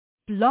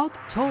Blog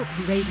Talk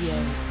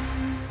Radio.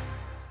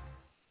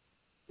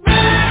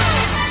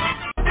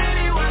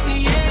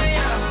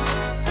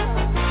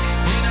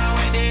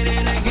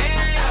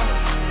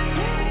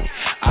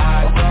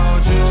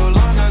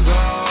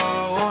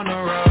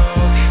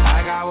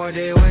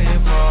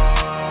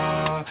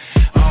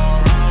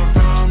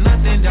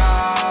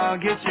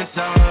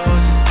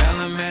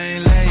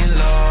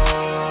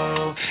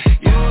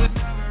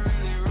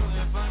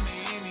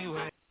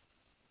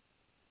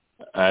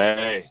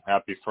 Hey,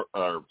 happy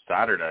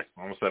Saturday.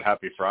 I almost said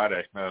happy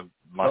Friday.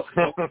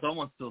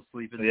 Someone's still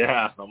sleeping.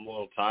 Yeah, I'm a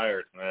little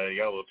tired. You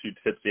got a little too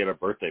tipsy at a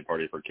birthday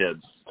party for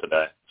kids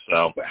today.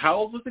 So, how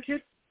old was the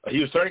kid? He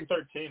was turning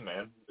 13,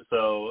 man.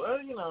 So,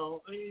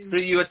 So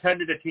you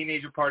attended a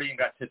teenager party and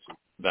got tipsy?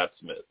 That's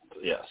it,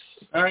 yes.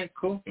 All right,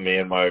 cool. Me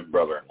and my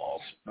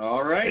brother-in-laws.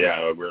 All right.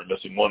 Yeah, we're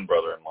missing one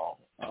brother-in-law.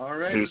 All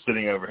right. Who's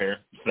sitting over here,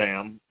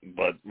 Sam,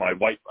 but my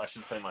white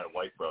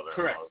brother-in-law.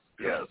 Correct.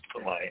 Yes,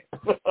 my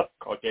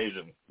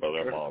Caucasian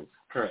brother-in-law.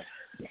 Correct.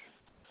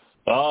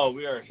 Oh,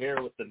 we are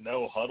here with the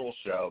No Huddle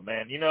show,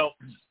 man.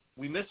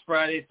 We missed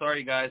Friday.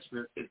 Sorry, guys,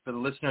 for the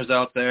listeners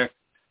out there.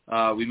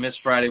 We missed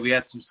Friday. We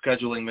had some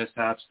scheduling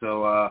mishaps,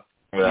 so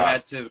we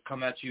had to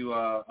come at you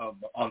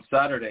on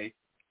Saturday.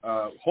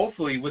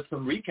 Hopefully with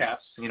some recaps,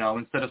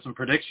 instead of some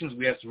predictions,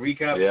 we have some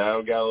recaps. Yeah,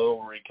 we got a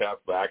little recap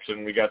of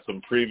action. We got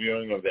some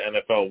previewing of the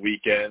NFL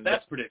weekend.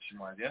 That's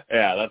prediction-wise, yeah?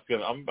 Yeah, that's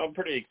good. I'm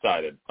pretty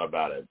excited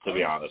about it, to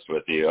be honest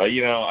with you.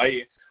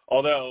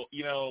 Although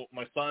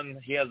my son,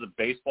 he has a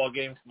baseball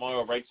game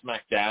tomorrow right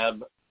smack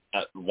dab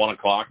at 1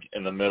 o'clock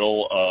in the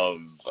middle of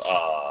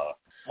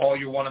all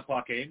your 1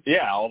 o'clock games?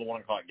 Yeah, all the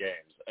 1 o'clock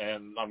games.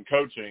 And I'm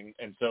coaching,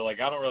 and so, I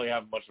don't really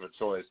have much of a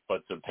choice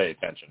but to pay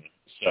attention.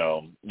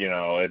 So,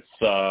 it's,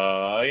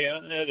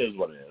 it is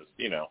what it is,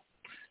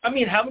 I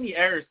mean, how many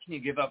errors can you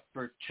give up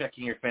for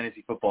checking your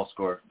fantasy football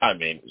score? I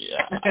mean,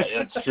 yeah,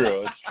 it's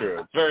true. It's true.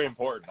 It's very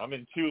important. I'm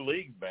in 2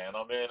 leagues, man.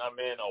 I'm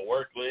in a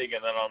work league,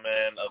 and then I'm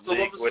in a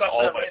league with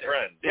all my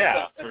friends.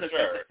 Yeah, for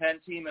sure. It's a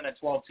 10-team and a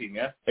 12-team,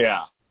 yeah?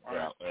 Yeah.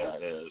 Yeah,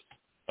 it is.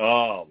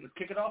 Let's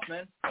kick it off,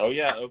 man. Oh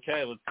yeah,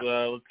 okay.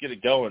 Let's get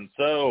it going.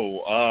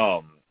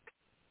 So,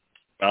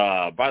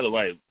 by the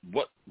way,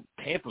 what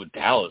Tampa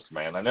Dallas,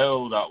 man? I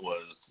know that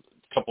was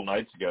a couple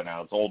nights ago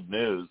now. It's old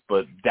news,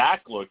 but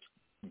Dak looked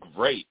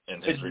great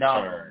in his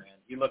return. Man.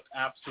 He looked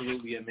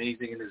absolutely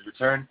amazing in his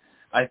return.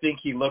 I think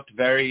he looked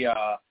very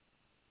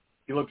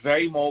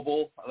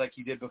mobile like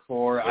he did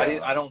before. Yeah.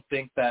 I don't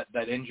think that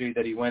injury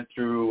that he went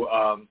through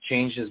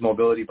changed his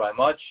mobility by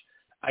much.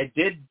 I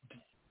did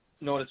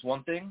notice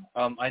one thing.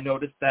 I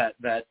noticed that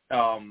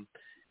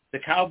the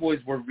Cowboys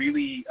were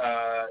really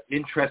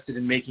interested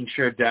in making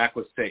sure Dak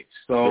was safe.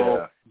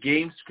 So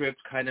game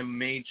script kind of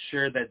made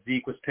sure that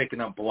Zeke was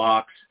picking up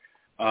blocks,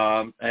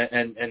 and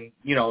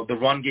the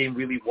run game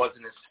really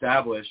wasn't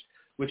established,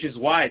 which is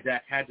why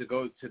Dak had to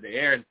go to the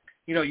air. And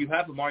you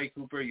have Amari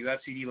Cooper, you have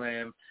CeeDee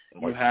Lamb,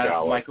 you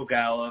have Michael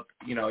Gallup,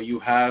 you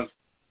have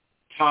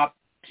top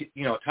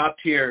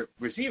tier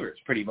receivers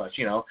pretty much.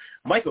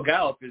 Michael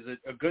Gallup is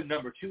a good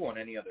number 2 on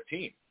any other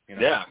team.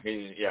 Yeah,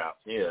 he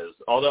is.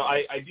 Although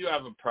I do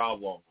have a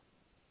problem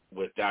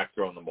with Dak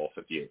throwing the ball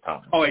 58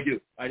 times. Oh, I do.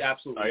 I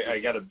absolutely do. I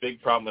got a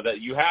big problem with that.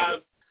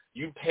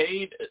 You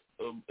paid.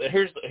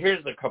 Here's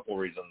a couple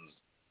reasons.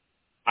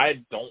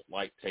 I don't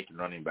like taking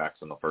running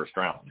backs in the first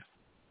round.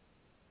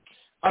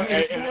 I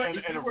mean,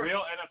 in a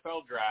real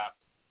NFL draft.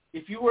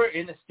 If you were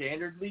in a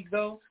standard league,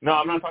 though. No,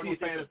 I'm not talking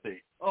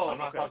fantasy. Oh, I'm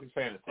not talking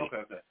fantasy.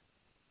 Okay.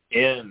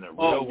 In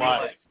real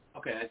life.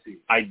 Okay, I see.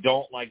 I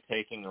don't like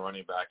taking a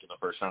running back in the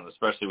first round,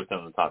 especially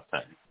within the top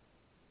 10.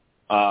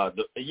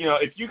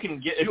 If you can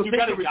get, if you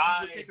got a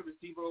guy, take a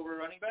receiver over a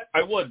running back.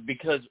 I would,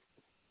 because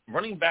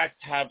running backs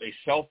have a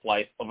shelf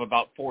life of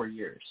about 4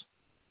 years.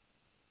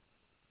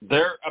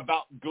 They're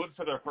about good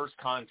for their first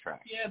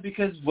contract. Yeah,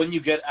 because when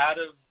you get out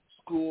of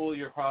school,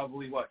 you're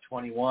probably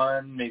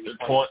 21, maybe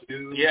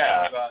 22.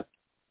 Yeah.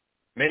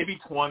 Maybe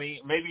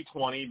 20,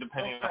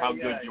 depending on how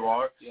good you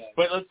are. Yeah.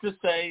 But let's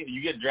just say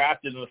you get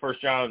drafted in the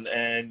first round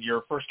and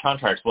your first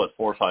contract's 4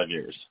 or 5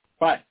 years?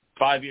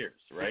 5 years,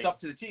 right? It's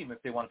up to the team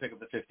if they want to pick up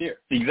the 5th year.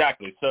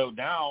 Exactly. So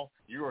now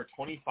you are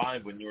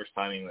 25 when you were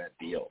signing that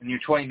deal. And you're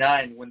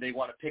 29 when they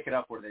want to pick it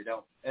up where they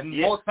don't. And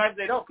most times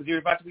they don't because you're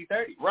about to be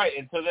 30. Right.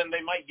 And so then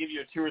they might give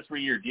you a 2 or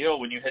 3 year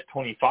deal when you hit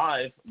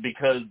 25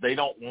 because they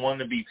don't want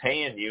to be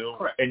paying you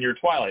in your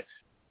twilight.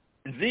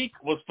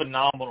 Zeke was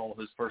phenomenal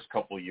his first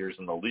couple of years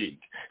in the league.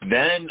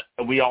 Then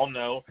we all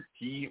know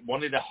he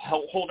wanted to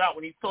hold out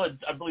when he still had,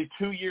 I believe,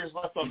 2 years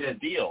left on the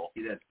deal.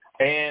 He did.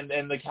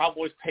 And the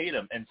Cowboys paid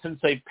him. And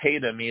since they've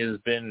paid him, he has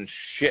been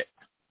shit.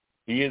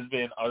 He has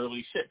been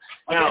utterly shit.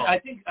 Now, I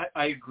think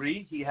I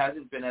agree. He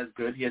hasn't been as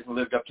good. He hasn't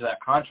lived up to that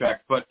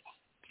contract. But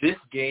this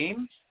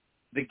game,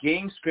 the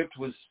game script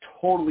was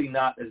totally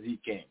not a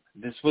Zeke game.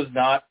 This was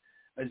not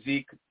a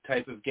Zeke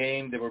type of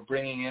game. They were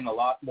bringing in a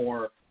lot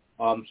more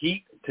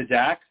heat to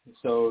Dak,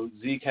 so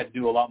Zeke had to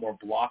do a lot more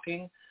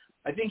blocking.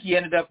 I think he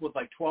ended up with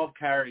 12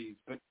 carries,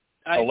 but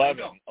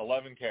 11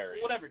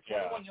 carries. Whatever,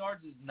 21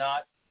 yards is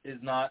not is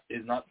not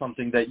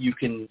something that you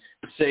can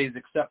say is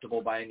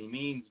acceptable by any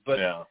means.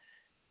 But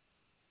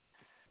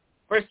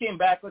first game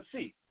back, let's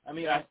see. I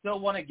mean, I still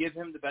want to give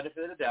him the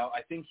benefit of the doubt.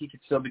 I think he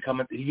could still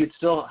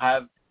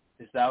have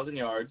his 1,000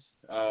 yards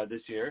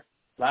this year.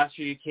 Last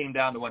year he came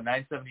down to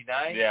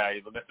 979. Yeah,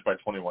 he missed it by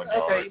 21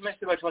 yards. Okay, he missed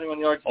it by 21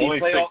 yards. Only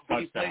Did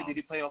touchdowns.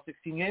 he play all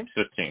 16 games?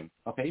 15.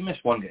 Okay, he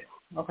missed one game.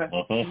 Okay,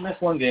 Mm-hmm. he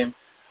missed one game.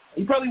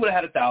 He probably would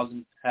have had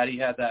 1,000 had he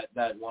had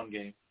that one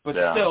game. But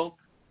still,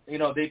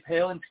 they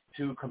pale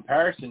into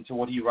comparison to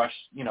what he rushed,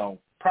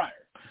 prior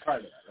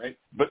to that, right?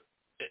 But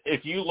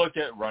if you look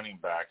at running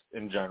backs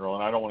in general,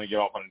 and I don't want to get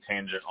off on a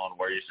tangent on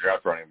where you should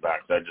draft running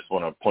backs, I just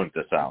want to point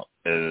this out,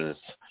 is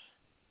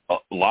a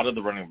lot of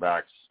the running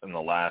backs in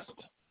the last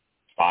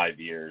 5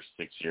 years,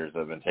 6 years that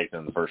have been taken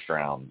in the first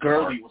round.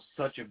 Gurley was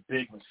such a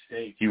big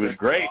mistake. He was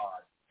great,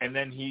 and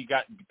then he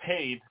got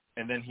paid,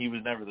 and then he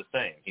was never the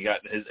same. He got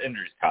his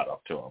injuries caught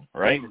up to him,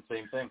 right? Freeman,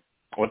 same thing.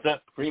 What's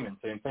that? Freeman,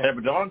 same thing. Yeah,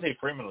 but Devontae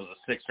Freeman was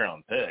a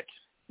 6th-round pick.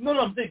 No,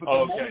 I'm saying.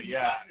 But He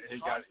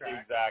got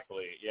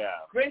exactly, yeah.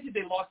 Granted,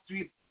 they lost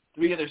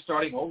three of their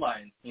starting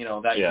O-line,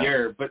 that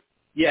year. But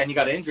and you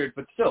got injured,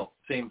 but still,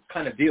 same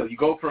kind of deal. You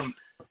go from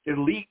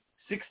elite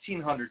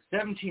 1,600,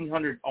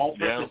 1,700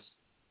 all-purpose,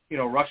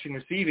 rushing,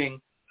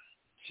 receiving,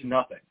 to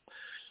nothing.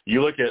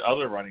 You look at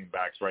other running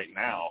backs right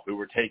now who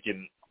were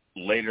taken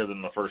later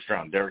than the first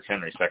round. Derrick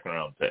Henry,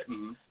 2nd-round pick.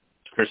 Mm-hmm.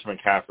 Christian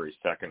McCaffrey,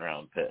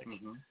 2nd-round pick.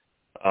 Mm-hmm.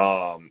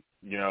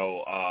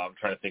 I'm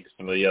trying to think of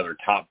some of the other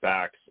top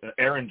backs.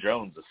 Aaron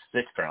Jones, a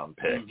 6th-round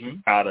pick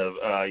out of,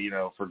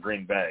 for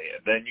Green Bay.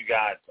 And then you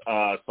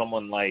got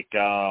someone like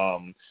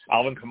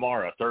Alvin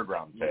Kamara,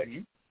 3rd-round pick.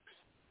 Mm-hmm.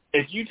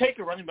 If you take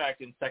a running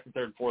back in 2nd,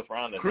 3rd, 4th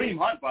round, Kareem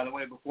Hunt, by the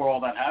way, before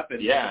all that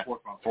happened, was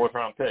a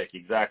 4th-round pick,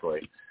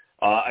 exactly.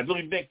 I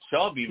believe Nick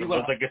Chubb even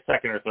was like a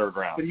 2nd or 3rd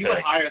round. But he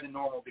went higher than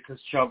normal because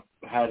Chubb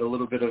had a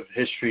little bit of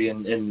history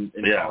in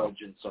college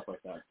and stuff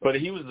like that. But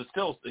he wasn't a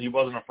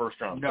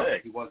 1st-round pick. No,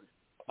 he wasn't.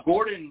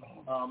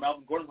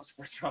 Melvin Gordon was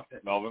a 1st-round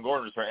pick. Melvin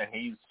Gordon was right, and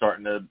he's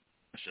starting to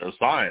show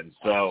signs.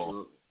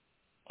 So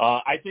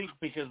I think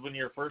because when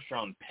you're a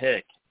 1st-round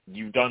pick,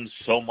 you've done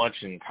so much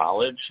in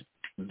college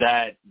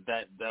that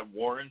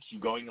warrants you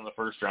going in the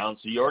 1st round.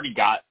 So you already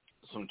got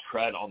some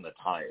tread on the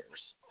tires.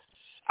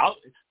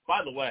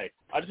 By the way,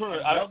 I just want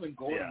to. Melvin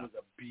Gordon was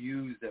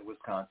abused at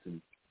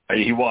Wisconsin.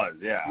 He was,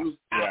 yeah. He was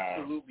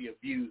absolutely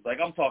abused. Like,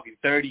 I'm talking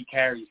 30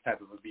 carries type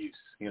of abuse,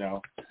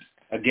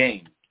 a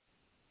game.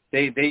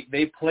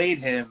 They played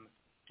him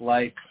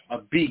like a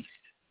beast.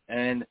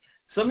 And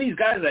some of these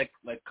guys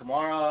like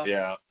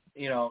Kamara,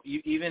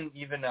 even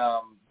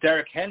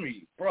Derrick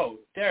Henry, bro.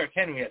 Derrick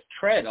Henry has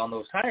tread on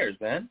those tires,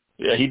 man.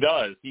 Yeah, he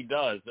does. He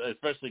does,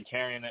 especially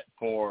carrying it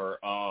for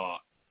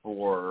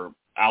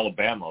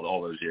Alabama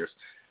all those years.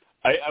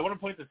 I want to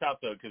point this out,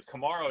 though, because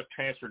Kamara was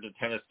transferred to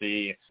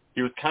Tennessee.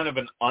 He was kind of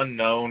an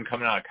unknown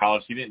coming out of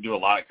college. He didn't do a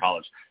lot at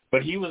college,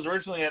 but he was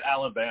originally at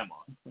Alabama.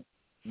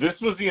 This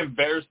was the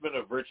embarrassment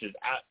of riches.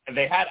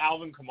 They had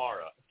Alvin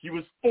Kamara. He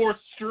was 4th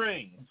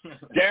string.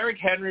 Derrick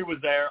Henry was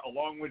there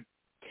along with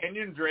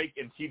Kenyon Drake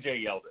and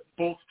T.J. Yeldon.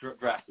 Both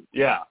drafted.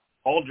 Yeah,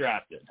 all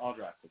drafted. All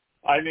drafted.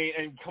 I mean,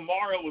 and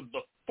Kamara was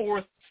the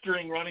 4th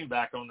string running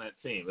back on that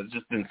team. It's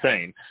just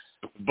insane.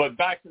 But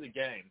back to the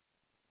game.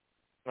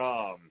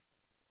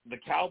 The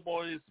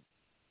Cowboys.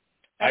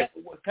 Can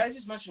I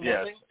just mention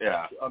one thing?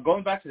 Yeah.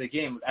 Going back to the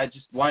game, I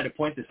just wanted to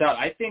point this out.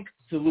 I think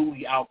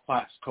Saluli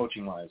outclassed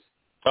coaching-wise.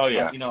 Oh,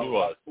 yeah, he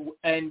was.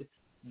 And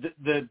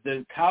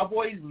the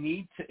Cowboys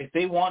need to, if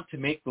they want to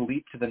make the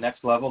leap to the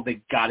next level,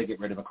 they got to get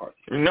rid of McCarthy.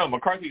 No,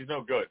 McCarthy's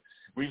no good.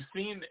 We've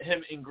seen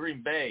him in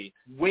Green Bay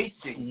waste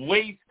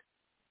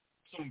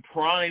some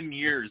prime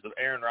years of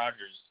Aaron Rodgers'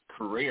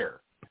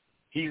 career.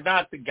 He's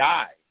not the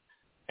guy.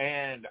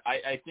 And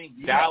I think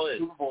Dallas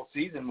Super Bowl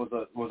season was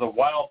a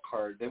wild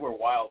card. They were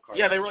wild cards.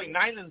 Yeah, they were like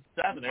 9-7.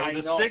 They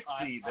were the 6th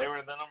seed. They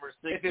were the number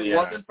 6. If it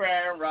wasn't for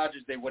Aaron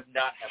Rodgers, they would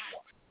not have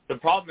won. The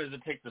problem is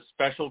it takes a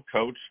special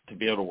coach to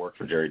be able to work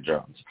for Jerry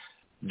Jones.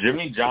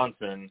 Jimmy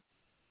Johnson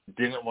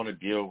didn't want to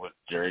deal with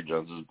Jerry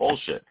Jones's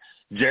bullshit.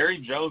 Jerry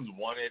Jones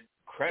wanted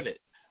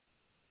credit.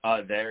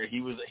 There,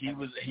 he was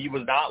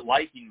not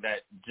liking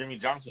that Jimmy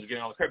Johnson was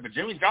getting all the credit, but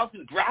Jimmy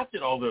Johnson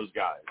drafted all those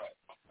guys.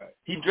 Right.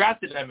 He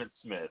drafted Emmitt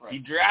Smith. Right. He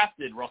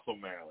drafted Russell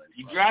Maryland.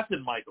 He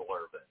drafted Michael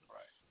Irvin.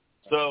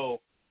 Right. So,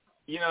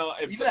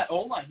 even that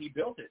O-line, he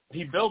built it.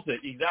 He built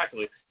it,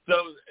 exactly. So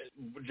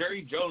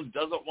Jerry Jones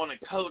doesn't want a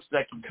coach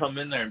that can come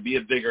in there and be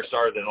a bigger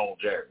star than old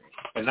Jerry.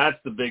 And that's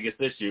the biggest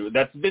issue.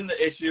 That's been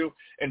the issue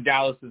in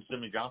Dallas since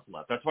Jimmy Johnson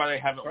left. That's why they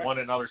haven't won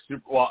another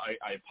Super Bowl. Well,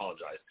 I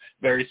apologize.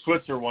 Barry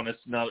Switzer won a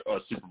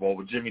Super Bowl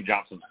with Jimmy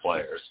Johnson's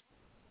players.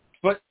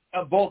 But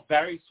both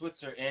Barry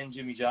Switzer and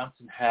Jimmy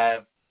Johnson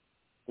have,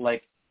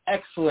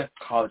 excellent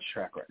college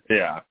track record.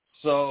 Yeah.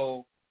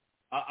 So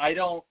I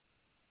don't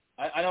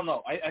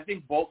know. I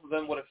think both of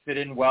them would have fit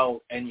in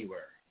well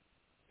anywhere.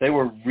 They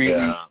were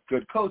really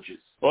good coaches.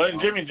 Well, and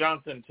Jimmy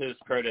Johnson, to his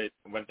credit,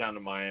 went down to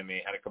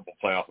Miami, had a couple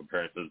playoff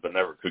appearances, but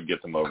never could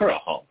get them over the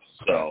hump.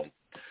 So,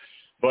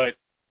 but,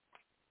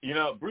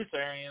 Bruce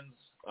Arians,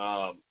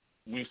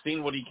 we've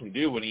seen what he can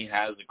do when he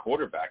has a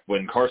quarterback.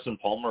 When Carson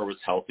Palmer was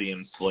healthy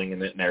and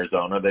slinging it in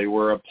Arizona, they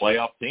were a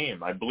playoff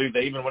team. I believe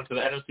they even went to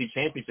the NFC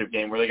Championship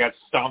game where they got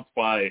stomped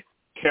by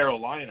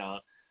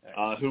Carolina,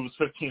 who was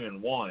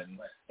 15-1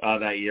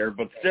 that year.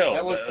 But still,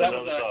 that was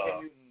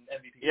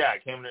MVP. Yeah,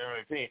 it came to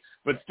MVP.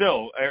 But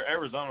still,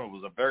 Arizona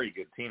was a very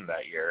good team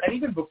that year. And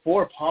even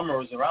before Palmer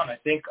was around, I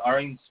think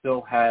Arians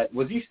still had –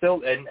 was he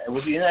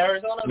in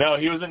Arizona? No,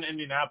 he was in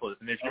Indianapolis.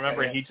 And if you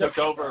remember, he took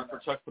over for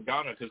Chuck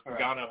Pagano because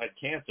Pagano had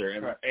cancer.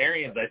 And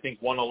Arians, I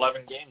think, won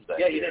 11 games that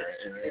year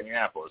in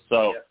Indianapolis.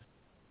 So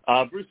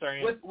Bruce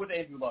Arians – With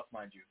Andrew Luck,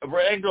 mind you.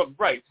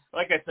 Right.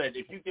 Like I said,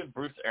 if you give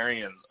Bruce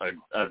Arians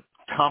a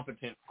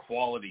competent,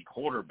 quality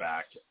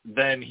quarterback,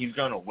 then he's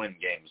going to win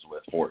games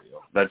for you.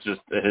 That's just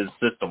his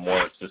system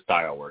works, his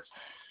style works.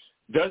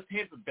 Does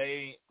Tampa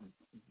Bay,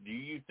 do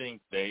you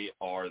think they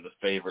are the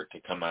favorite to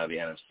come out of the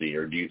NFC,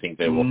 or do you think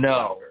they will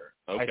flounder?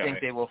 Okay. I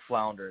think they will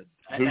flounder.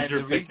 Who's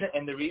your pick?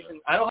 The reason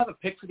I don't have a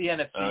pick for the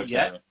NFC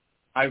yet.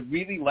 I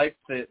really like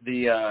the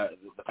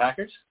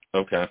Packers.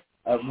 Okay.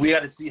 We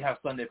got to see how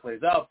Sunday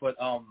plays out, but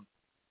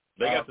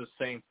they got the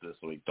Saints this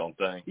week, don't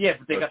they? Yeah,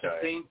 but they got the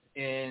Saints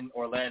in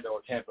Orlando or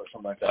Tampa or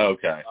something like that.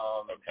 Okay.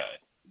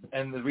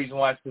 And the reason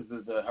why is because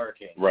of the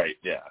hurricane. Right,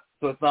 yeah.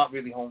 So it's not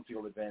really home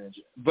field advantage.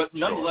 But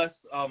nonetheless,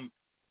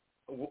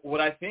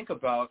 what I think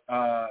about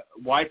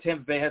why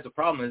Tampa Bay has a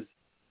problem is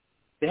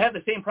they have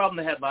the same problem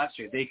they had last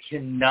year. They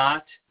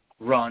cannot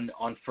run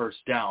on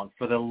first down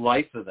for the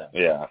life of them.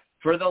 Yeah.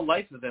 For the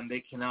life of them,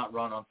 they cannot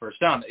run on first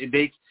down.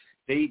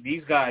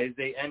 These guys,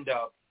 they end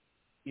up,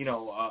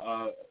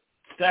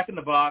 stacking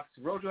the box.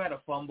 Rojo had a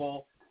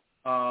fumble.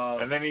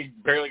 And then he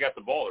barely got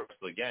the ball the rest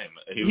of the game.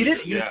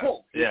 He was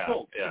cold. Yeah.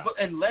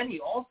 And Lenny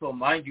also,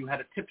 mind you, had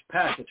a tipped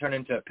pass that turned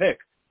into a pick.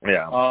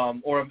 Yeah. A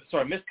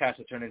missed catch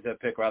that turned into a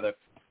pick, rather.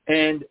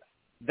 And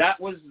that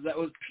was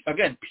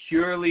again,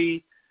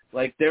 purely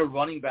like their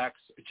running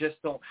backs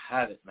just don't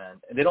have it, man.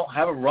 They don't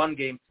have a run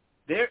game.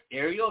 Their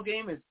aerial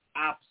game is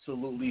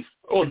absolutely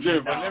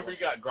dude, whenever you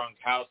got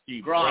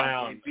Gronkowski,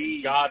 Brown,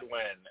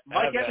 Godwin,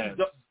 Mike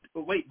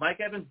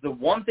Evans, the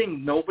one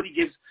thing nobody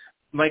gives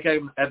Mike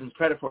Evans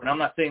credit for, and I'm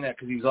not saying that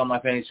because he was on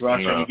my fantasy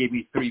roster and he gave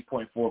me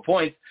 3.4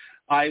 points.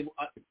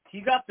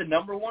 He got the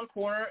number one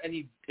corner and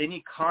he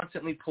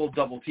constantly pulled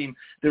double team.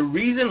 The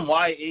reason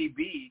why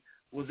AB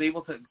was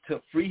able to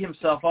free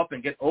himself up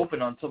and get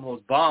open on some of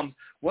those bombs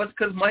was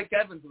because Mike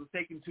Evans was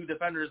taking two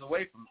defenders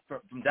away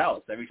from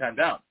Dallas every time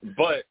down.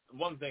 But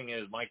one thing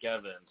is Mike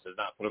Evans has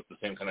not put up the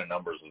same kind of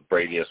numbers with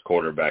Brady as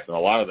quarterback, and a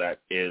lot of that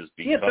is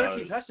because he had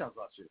 13 touchdowns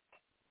last year.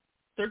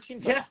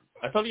 13 touchdowns?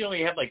 Yeah. I thought he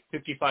only had like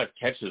 55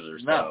 catches or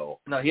so.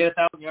 No, he had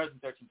 1,000 yards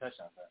and 13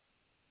 touchdowns.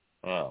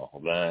 Oh,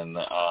 then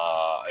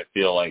I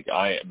feel like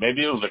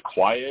maybe it was a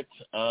quiet.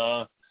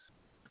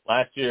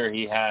 Last year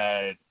he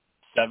had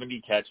 70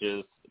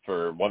 catches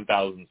for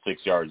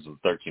 1,006 yards and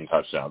 13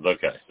 touchdowns.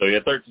 Okay, so he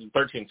had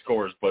 13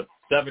 scores, but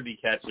 70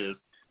 catches.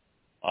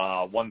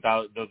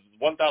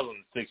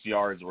 1,006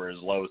 yards were his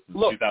lowest in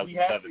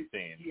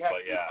 2017.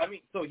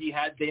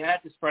 They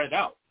had to spread it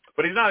out.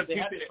 But he's not.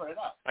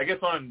 I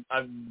guess what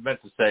I meant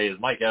to say is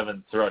Mike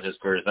Evans throughout his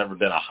career has never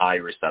been a high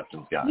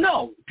receptions guy.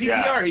 No,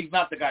 PPR he's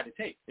not the guy to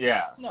take.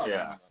 Yeah. No,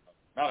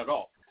 not at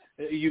all.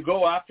 You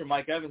go after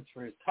Mike Evans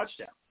for his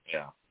touchdown.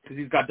 Yeah. Because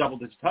he's got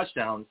double-digit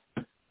touchdowns.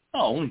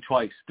 No, only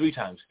three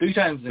times. Three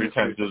times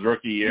his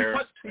rookie year.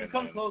 He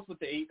come close with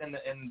the 8 and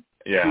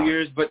 2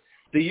 years, but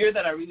the year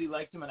that I really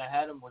liked him and I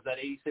had him was that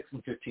 86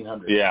 and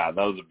 1,500. Yeah,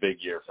 that was a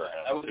big year for him.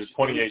 That was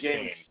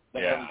 2018.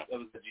 That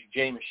was the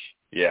Jameis.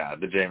 Yeah,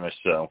 the Jameis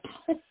show.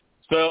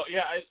 So,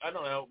 yeah, I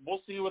don't know.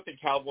 We'll see what the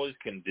Cowboys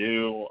can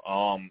do.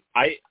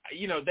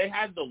 They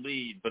had the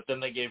lead, but then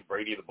they gave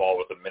Brady the ball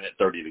with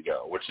 1:30 to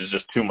go, which is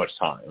just too much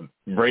time.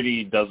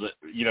 Brady doesn't,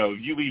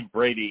 you leave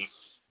Brady.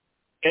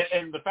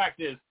 And the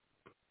fact is,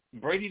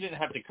 Brady didn't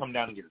have to come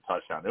down and get a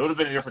touchdown. It would have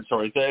been a different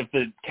story. If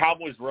the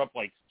Cowboys were up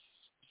like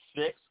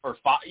 6 or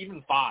 5,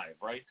 even 5,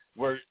 right,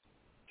 where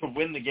to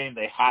win the game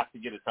they have to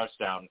get a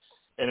touchdown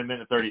in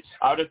 1:30,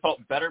 I would have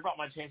felt better about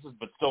my chances,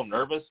 but still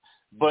nervous.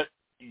 But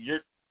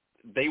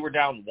they were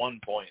down 1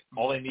 point.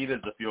 All they needed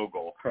is a field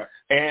goal. Correct.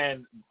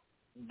 And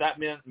that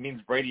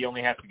means Brady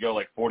only has to go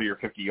like 40 or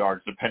 50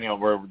 yards, depending on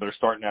where they're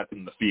starting at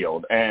in the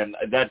field. And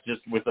that's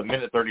just, with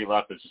 1:30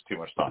 left, it's just too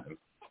much time.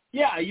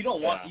 Yeah, you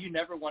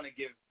never want to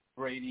give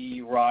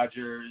Brady,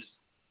 Rodgers,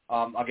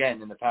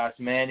 again, in the past,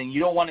 Manning, you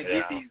don't want to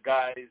give these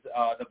guys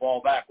the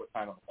ball back with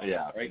time on the clock.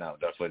 Yeah, right? No,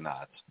 definitely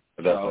not.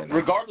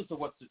 Regardless of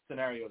what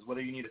scenarios,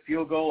 whether you need a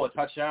field goal, a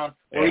touchdown,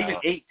 or even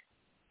 8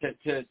 to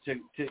but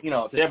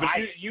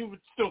you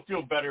would still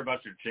feel better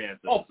about your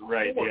chances,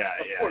 right? Of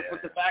course.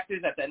 But the fact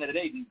is, at the end of the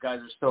day, these guys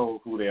are still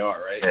who they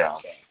are, right? Yeah.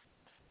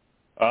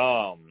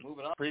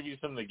 Moving on. Preview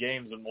some of the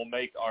games, and we'll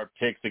make our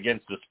picks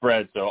against the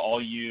spread. So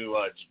all you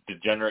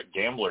degenerate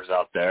gamblers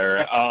out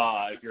there,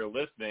 if you're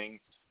listening,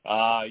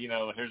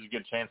 here's a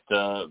good chance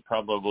to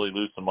probably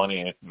lose some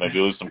money and maybe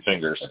lose some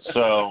fingers.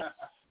 So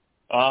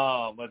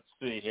let's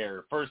see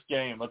here. First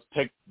game, let's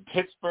pick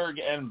Pittsburgh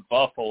and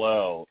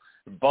Buffalo.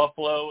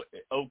 Buffalo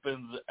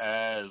opens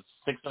as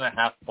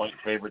 6.5-point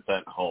favorites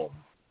at home.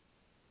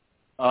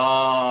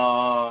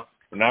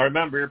 Now Now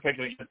remember, you're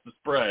picking against the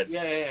spread.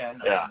 Yeah.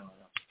 No.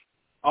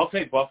 I'll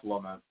take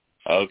Buffalo, man.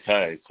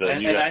 Okay, so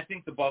I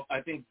think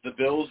the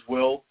Bills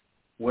will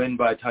win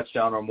by a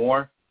touchdown or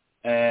more,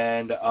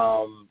 and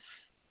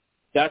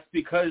that's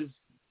because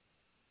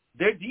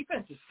their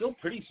defense is still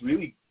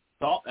really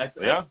solid.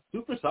 Yeah,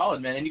 super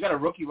solid, man. And you got a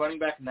rookie running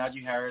back,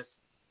 Najee Harris.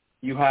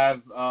 You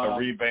have a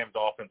revamped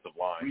offensive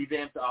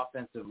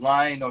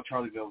line. No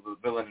Charlie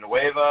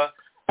Villanueva.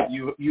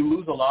 You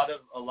lose a lot of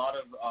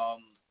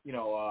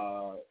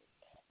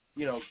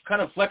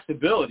kind of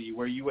flexibility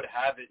where you would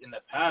have it in the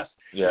past.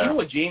 Yeah. Even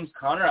with James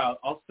Conner,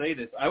 I'll say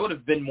this: I would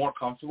have been more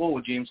comfortable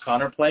with James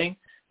Conner playing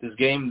this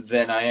game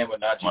than I am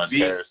with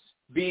Najee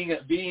being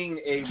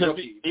a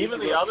rookie. Even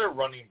the other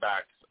running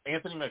backs,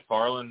 Anthony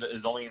McFarland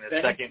is only in his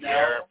second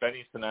year.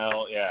 Benny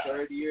Snell,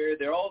 third year.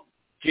 They're all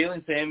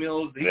Jalen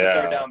Samuels. He's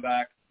a third down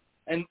back.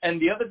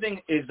 And the other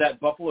thing is that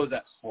Buffalo's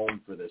at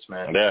home for this,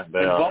 man. Yeah,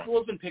 they are.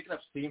 Buffalo's been picking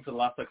up steam for the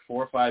last 4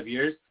 or 5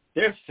 years.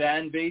 Their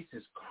fan base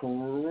is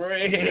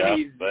crazy. Yeah,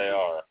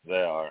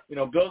 they are.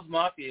 Bills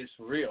Mafia is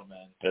for real,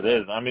 man. It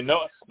is. I mean,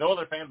 no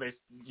other fan base,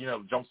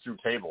 jumps through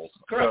tables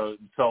to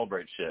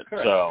celebrate shit.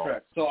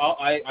 Correct. So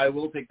I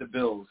will take the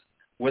Bills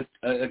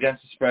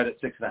against the spread at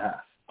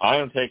 6.5. I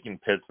am taking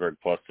Pittsburgh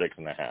plus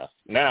 6.5.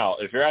 Now,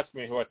 if you're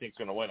asking me who I think is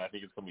going to win, I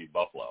think it's going to be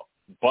Buffalo.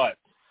 But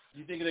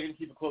you think they're going to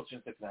keep it close to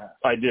 6.5?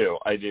 I do.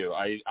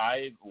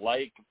 I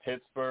like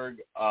Pittsburgh.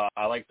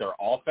 I like their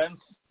offense.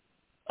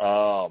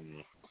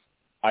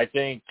 I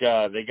think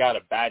they got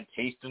a bad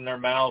taste in their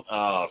mouth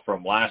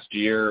from last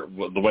year,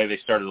 the way they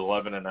started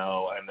 11-0,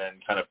 and then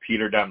kind of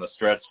petered down the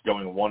stretch,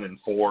 going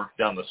 1-4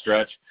 down the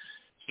stretch.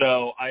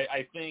 So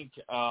I think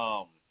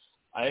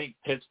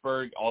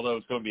Pittsburgh, although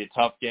it's going to be a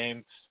tough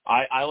game,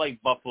 I like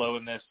Buffalo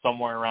in this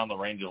somewhere around the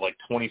range of like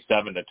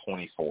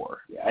 27-24.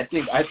 Yeah,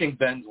 I think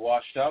Ben's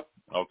washed up.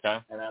 Okay.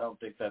 And I don't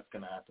think that's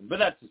going to happen. But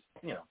that's just,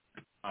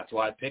 that's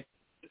why I picked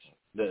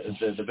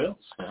the Bills.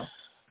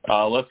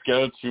 Let's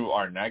go to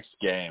our next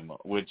game,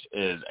 which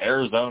is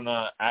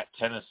Arizona at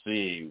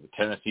Tennessee.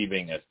 Tennessee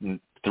being a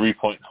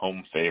 3-point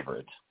home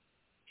favorite.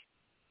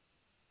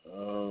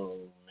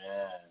 Oh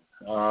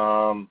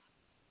man.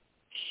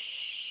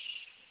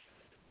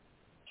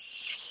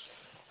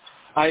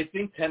 I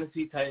think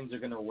Tennessee Titans are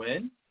going to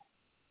win.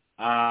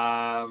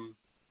 Are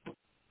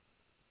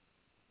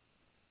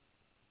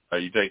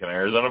you taking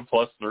Arizona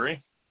plus 3?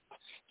 It's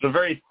a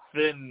very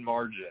thin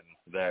margin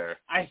there.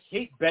 I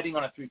hate betting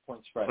on a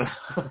 3-point spread.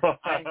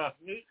 I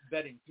hate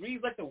betting. 3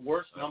 is like the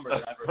worst number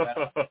that I've ever bet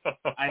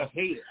on. I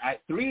hate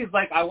it. 3 is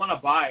like I want to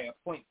buy a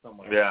point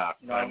somewhere. Yeah,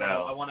 I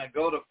know. I want to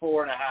go to 4.5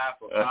 or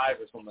 5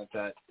 or something like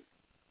that.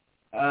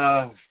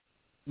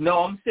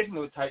 No, I'm sticking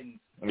with Titans.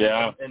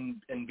 Yeah.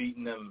 And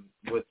beating them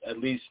with at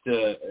least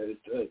a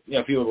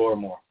field goal or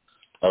more.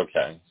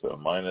 Okay, so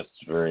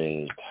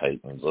 -3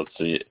 Titans. Let's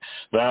see.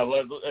 Now,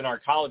 in our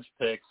college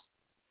picks,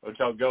 which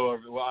I'll go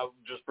over, I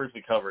just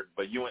briefly covered,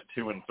 but you went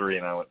 2-3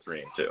 and I went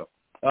 3-2.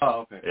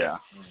 Oh, okay. Yeah.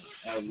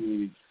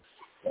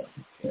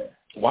 Yeah.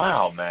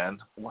 Wow,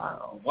 man.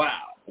 Wow,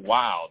 dude.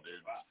 Wow.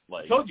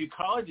 Like, I told you,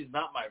 college is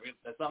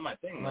that's not my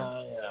thing.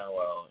 Yeah,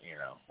 well,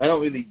 I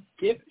don't really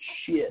give a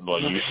shit. Well,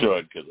 you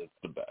should because it's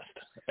the best.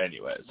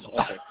 Anyways.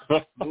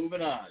 Okay.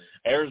 Moving on.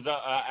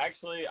 Arizona.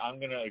 Actually, I'm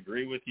going to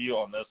agree with you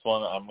on this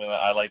one.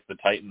 I like the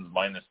Titans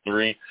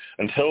 -3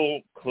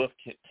 until Cliff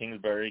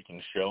Kingsbury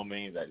can show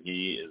me that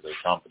he is a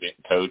competent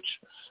coach.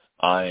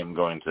 I am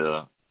going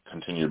to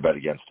continue to bet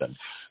against him.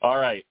 All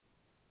right.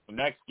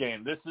 Next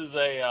game. This is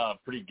a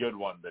pretty good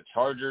one. The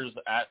Chargers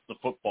at the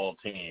football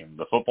team.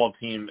 The football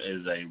team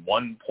is a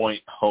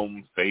 1-point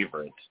home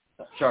favorite.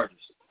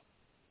 Chargers.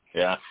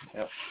 Yeah.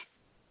 Yep.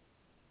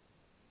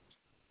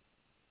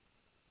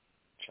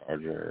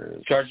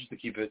 Chargers to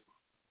keep it,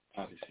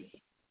 obviously.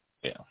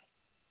 Yeah.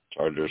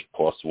 Chargers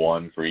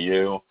 +1 for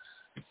you.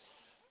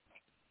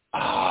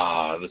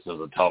 This is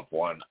a tough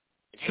one.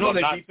 Their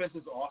defense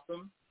is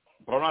awesome.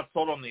 But I'm not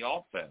sold on the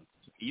offense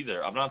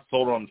either. I'm not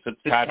sold on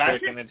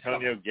Fitzpatrick and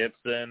Antonio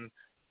Gibson.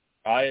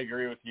 I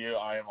agree with you.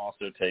 I am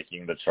also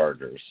taking the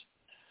Chargers.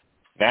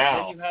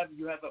 Now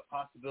you have a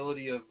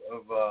possibility of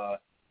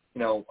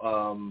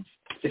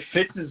if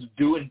Fitz is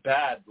doing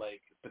bad,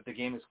 but the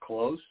game is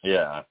close.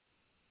 Yeah.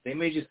 They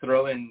may just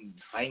throw in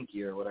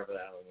Heineke or whatever the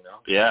hell,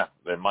 Yeah,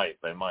 they might.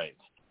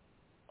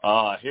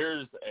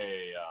 Here's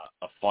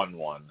a fun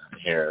one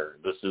here.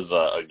 This is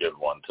a good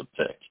one to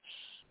pick.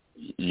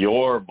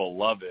 Your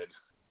beloved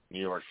New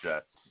York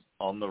Jets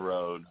on the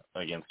road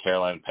against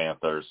Carolina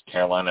Panthers.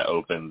 Carolina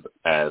opens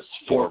as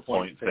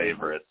 4-point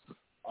favorites.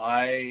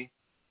 I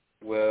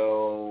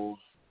will.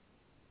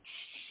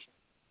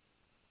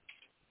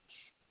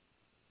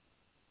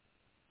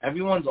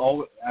 Everyone's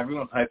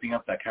hyping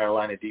up that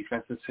Carolina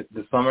defense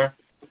this summer.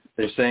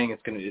 They're saying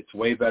it's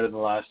way better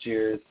than last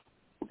year's.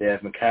 They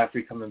have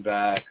McCaffrey coming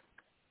back.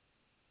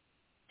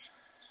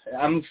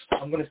 I'm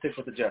going to stick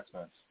with the Jets,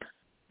 man.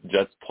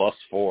 Jets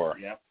 +4.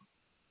 Yep.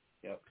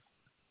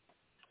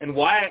 And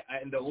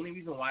the only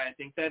reason why I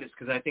think that is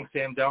because I think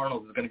Sam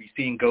Darnold is going to be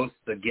seeing ghosts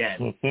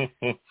again.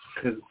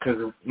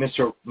 Because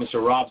Mr.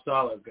 Rob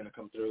Saleh is going to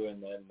come through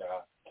and then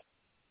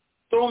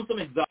throw him some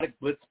exotic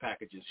blitz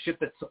packages, shit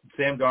that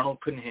Sam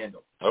Darnold couldn't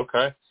handle.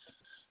 Okay.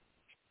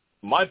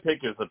 My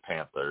pick is the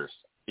Panthers,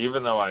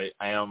 even though I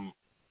am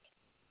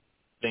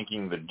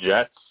thinking the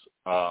Jets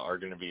are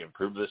going to be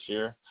improved this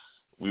year.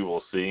 We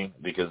will see,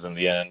 because in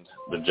the end,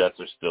 the Jets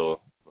are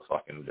still the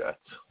fucking Jets.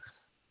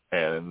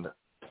 And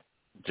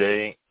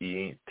Jets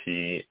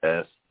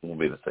will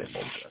be the same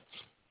old Jets.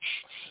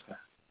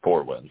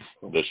 4 wins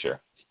this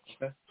year.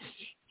 Okay.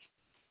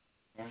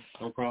 All right,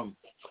 no problem.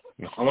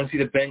 I want to see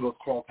the Bengals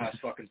crawl past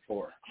fucking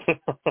 4.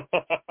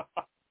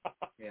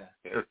 Yeah.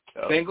 The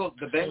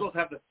Bengals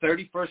have the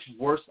 31st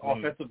worst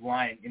offensive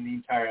line in the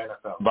entire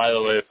NFL. By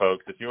the way,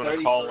 folks, if you want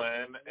to call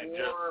in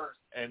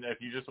and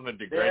if you just want to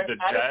degrade the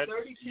Jets,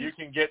 you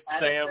can get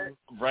Sam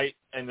right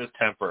in his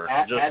temper.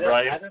 Out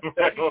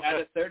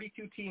of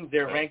 32 teams,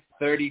 they're ranked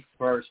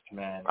 31st,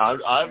 man.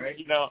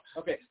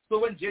 Okay, so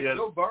when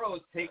Joe Burrow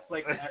takes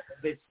like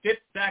the 5th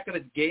sack of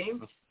the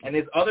game and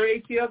his other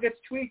ACL gets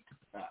tweaked,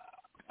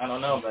 I don't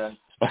know, man.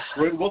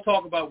 We'll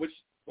talk about which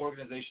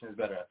organization is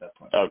better at that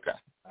point. Okay.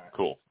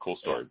 Right. Cool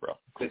story, bro.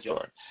 Cool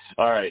story.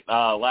 All right.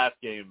 Last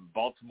game,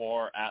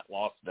 Baltimore at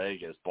Las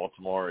Vegas.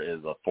 Baltimore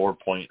is a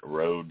 4-point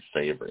road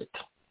favorite.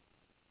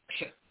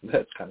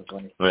 That's kind of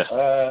funny.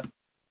 Yeah.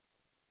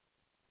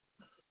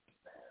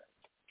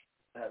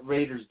 That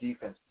Raiders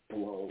defense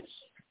blows.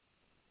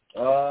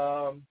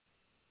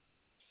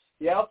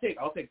 Yeah, I'll take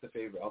the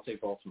favorite. I'll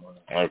take Baltimore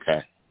now.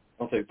 Okay.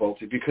 I'll take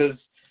Baltimore because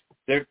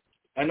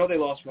I know they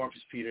lost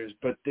Marcus Peters,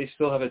 but they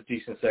still have a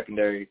decent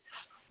secondary.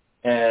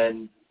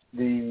 And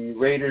the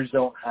Raiders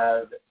don't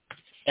have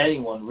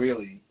anyone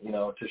really,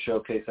 to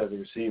showcase as a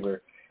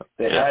receiver.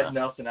 They had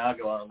Nelson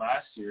Aguilar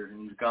last year,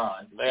 and he's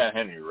gone. They had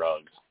Henry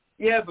Ruggs.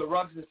 Yeah, but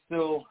Ruggs is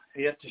still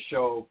yet to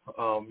show,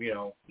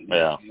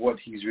 what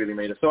he's really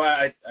made of. So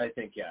I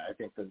think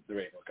the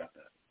Raiders got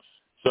that.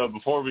 So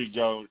before we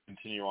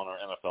continue on our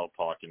NFL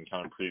talk and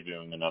kind of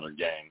previewing another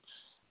game,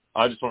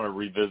 I just want to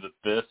revisit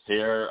this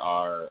here.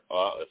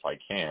 If I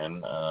can.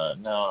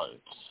 No,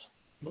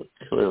 it's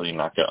clearly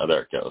not going.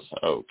 There it goes.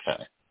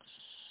 Okay.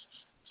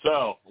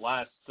 So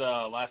last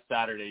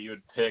Saturday, you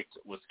had picked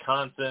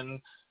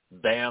Wisconsin,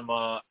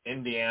 Bama,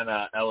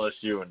 Indiana,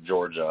 LSU, and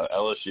Georgia.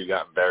 LSU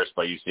got embarrassed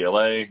by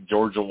UCLA.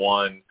 Georgia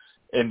won.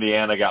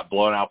 Indiana got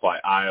blown out by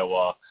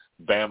Iowa.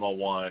 Bama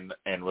won,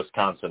 and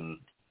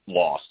Wisconsin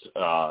lost.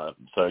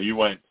 So you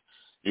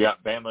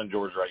got Bama and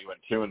Georgia right. You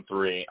went 2 and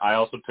 3. I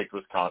also picked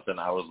Wisconsin.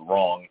 I was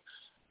wrong.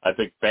 I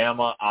picked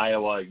Bama,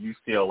 Iowa,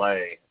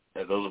 UCLA.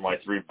 And those are my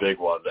 3 big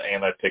ones,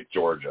 and I picked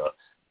Georgia.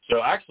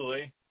 So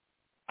actually,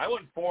 I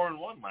went 4 and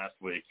 1 last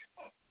week.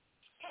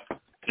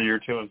 So you're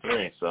 2 and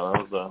 3. So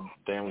that was a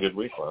damn good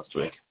week last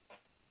week.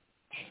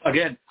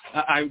 Again,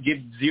 I give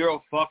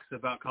 0 fucks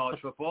about college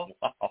football.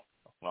 Wow.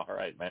 All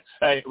right, man.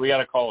 Hey, we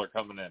got a caller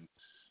coming in.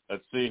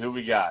 Let's see who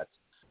we got.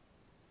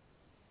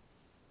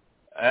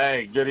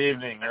 Hey, good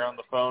evening. You're on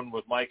the phone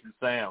with Mike and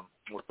Sam.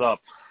 What's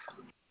up?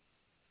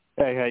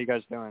 Hey, how you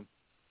guys doing?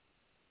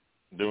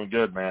 Doing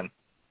good, man.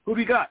 Who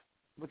do you got?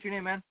 What's your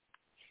name, man?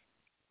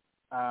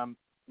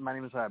 My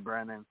name is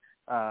Brandon.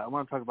 I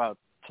want to talk about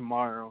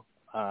tomorrow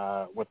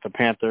with the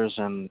Panthers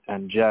and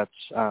Jets.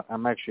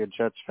 I'm actually a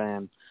Jets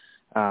fan.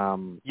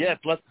 Yes,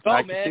 let's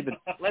go, man.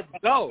 Let's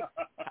go.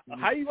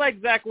 How do you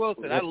like Zach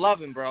Wilson? I love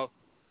him, bro.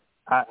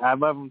 I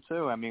love him,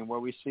 too. I mean,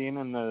 what we've seen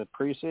in the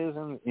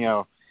preseason,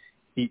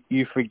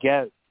 you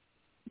forget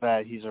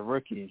that he's a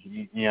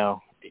rookie.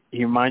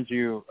 He reminds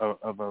you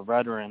of a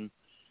veteran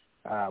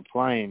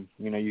playing.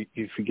 You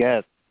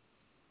forget.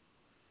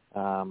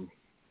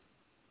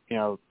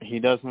 He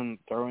doesn't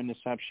throw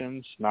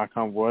interceptions, knock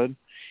on wood.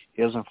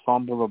 He doesn't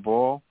fumble the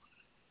ball.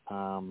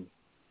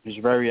 He's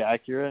very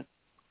accurate.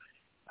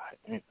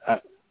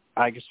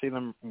 I can see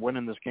them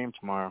winning this game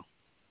tomorrow.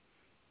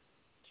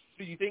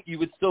 So you think you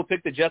would still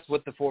pick the Jets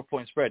with the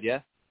 4-point spread, yeah?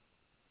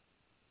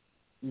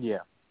 Yeah.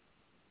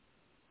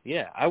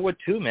 Yeah, I would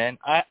too, man.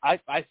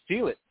 I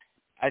feel it.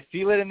 I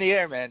feel it in the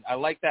air, man. I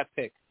like that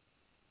pick.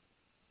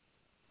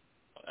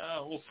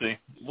 We'll see.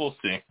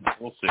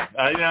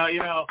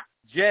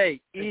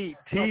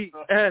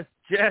 Jets,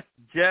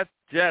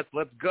 Jets.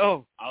 Let's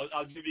go.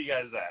 I'll give you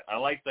guys that. I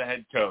like the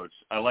head coach.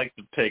 I like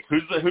the pick.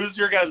 Who's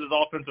your guys'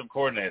 offensive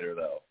coordinator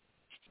though?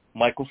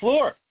 Michael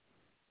Floor.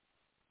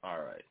 All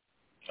right.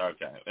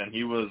 Okay. And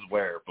he was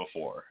where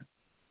before?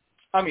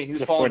 I mean, he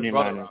was following his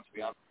brother around, to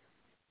be honest.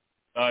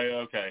 Oh,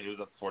 okay. He was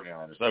at the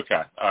 49ers.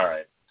 Okay. All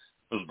right.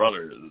 His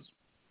brother is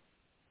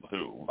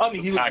who? I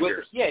mean, he was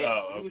Packers. He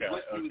was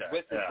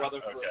with his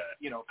brother for,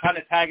 kind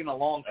of tagging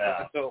along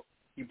until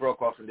he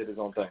broke off and did his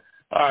own thing.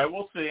 All right,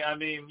 we'll see. I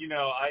mean,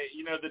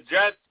 the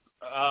Jets,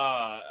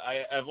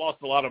 I've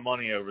lost a lot of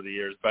money over the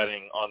years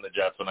betting on the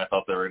Jets when I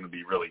thought they were going to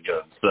be really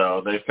good.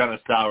 So they've kind of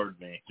soured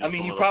me. I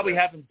mean, you probably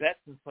haven't bet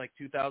since like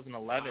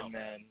 2011,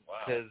 man,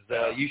 because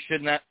you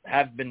should not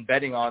have been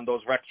betting on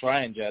those Rex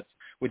Ryan Jets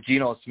with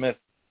Geno Smith,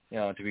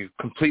 to be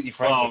completely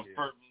frank with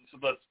you.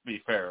 let's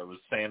be fair. It was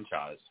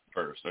Sanchez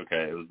first,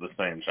 okay? It was the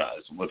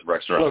Sanchez with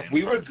Rex Ryan. Look,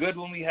 we were good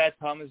when we had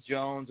Thomas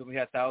Jones and we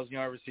had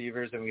 1,000-yard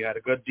receivers and we had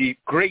a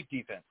great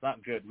defense.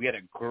 Not good. We had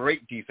a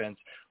great defense.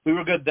 We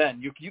were good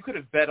then. You could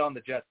have bet on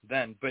the Jets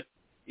then, but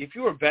if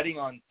you were betting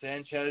on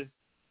Sanchez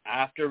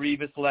after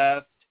Revis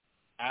left,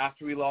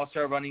 after we lost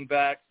our running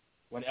back,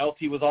 when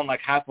LT was on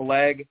like half a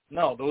leg,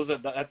 no,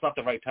 that's not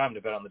the right time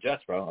to bet on the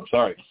Jets, bro. I'm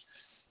sorry.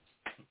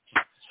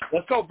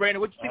 Let's go, Brandon.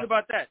 What do you think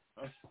about that?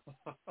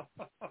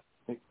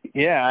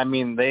 Yeah, I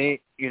mean,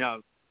 they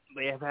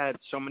have had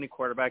so many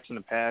quarterbacks in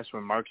the past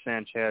when Mark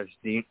Sanchez,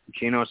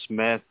 Geno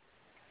Smith,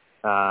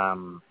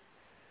 Sam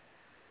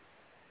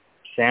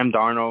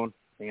Darnold,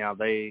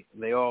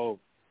 they all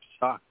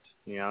sucked.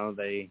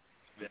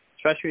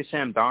 Especially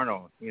Sam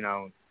Darnold,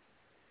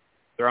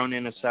 throwing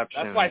interceptions.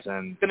 That's why it's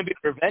going to be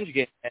a revenge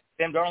game. And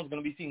Sam Darnold's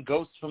going to be seeing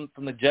ghosts from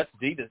the Jets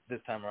D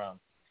this time around.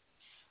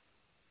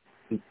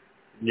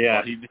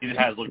 Yeah, he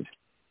has looked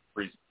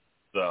pretty.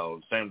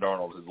 So Sam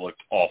Darnold has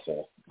looked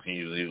awful.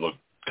 He looked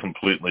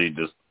completely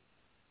just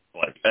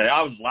like.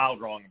 I was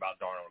loud wrong about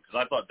Darnold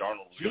because I thought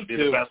Darnold was going to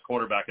be the best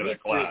quarterback of that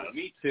class.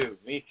 Me too.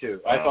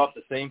 I thought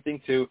the same thing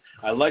too.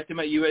 I liked him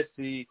at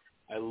USC.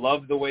 I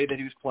loved the way that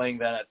he was playing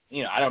that.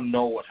 I don't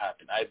know what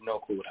happened. I have no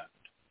clue what happened.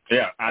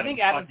 Yeah, I think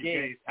Adam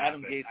Gase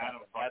happened. Yeah,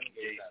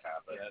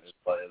 Is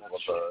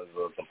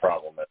what the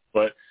problem is.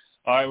 But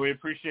all right, we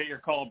appreciate your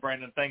call,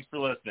 Brandon. Thanks for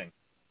listening.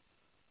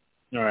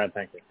 All right,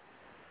 thank you.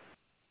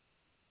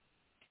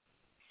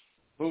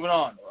 Moving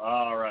on.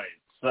 All right,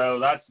 so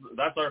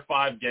that's our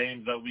 5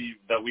 games that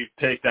we've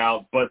picked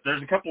out, but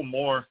there's a couple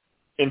more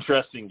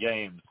interesting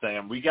games,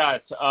 Sam. We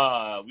got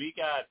the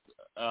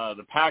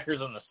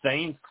Packers and the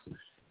Saints,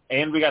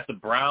 and we got the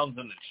Browns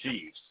and the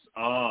Chiefs.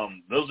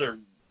 Those are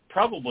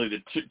probably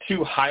the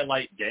two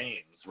highlight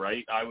games,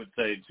 right? I would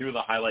say 2 of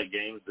the highlight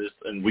games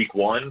in week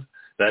 1.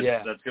 That's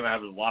going to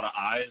have a lot of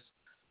eyes.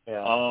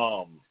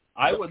 Yeah.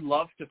 I would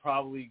love to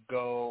probably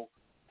go.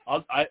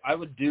 I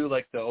would do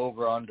like the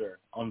over/under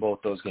on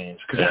both those games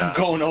because I'm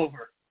going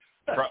over.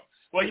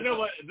 Well, you know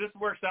what? This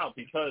works out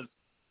because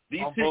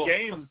these 2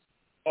 games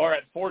are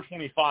at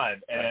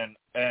 4:25,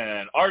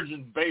 and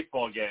Arjun's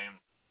baseball game,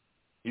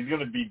 he's going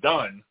to be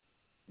done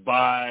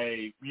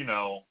by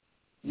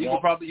You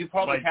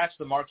probably catch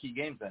the marquee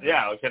games then.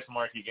 Yeah, I'll catch the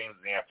marquee games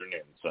in the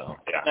afternoon. So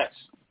yeah,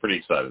 pretty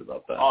excited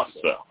about that.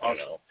 Awesome.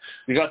 So,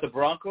 we got the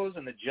Broncos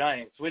and the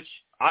Giants, which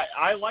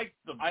I like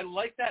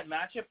that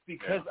matchup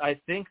because I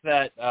think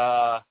that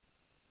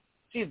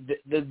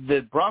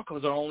the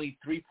Broncos are only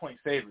 3-point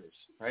favorites,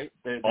 right?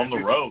 They're on the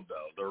road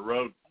though. They're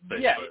road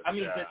favorites. Yeah, I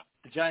mean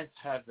the Giants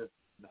have the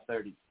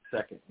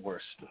 32nd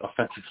worst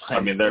offensive line.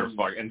 I mean they're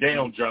fucking, and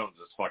Daniel Jones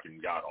is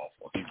fucking god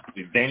awful.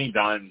 He's Danny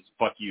Dimes,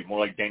 fuck you, more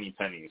like Danny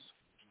Pennies.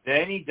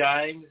 Danny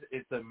Dimes,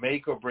 it's a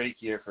make or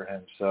break year for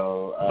him.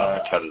 So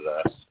cut his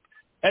ass.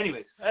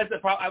 Anyways, that's the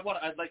problem.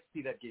 I'd like to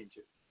see that game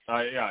too.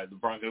 Yeah, the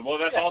Broncos. Well,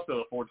 that's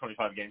also a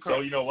 4:25 game. Correct.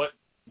 So you know what,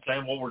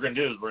 Sam? What we're gonna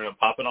do is we're gonna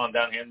pop it on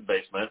down here in the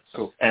basement.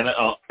 Cool. And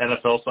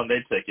NFL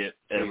Sunday Ticket,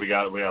 and we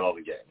got all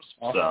the games.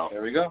 Awesome. So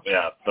there we go.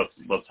 Yeah,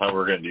 that's how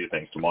we're gonna do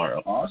things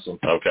tomorrow. Awesome.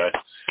 Okay.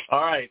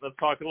 All right, let's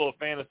talk a little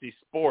fantasy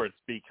sports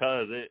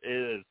because it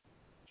is.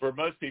 For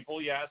most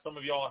people, some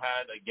of y'all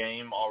had a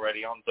game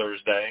already on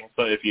Thursday.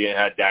 So if you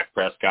had Dak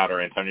Prescott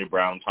or Antonio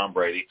Brown, Tom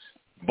Brady.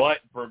 But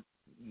for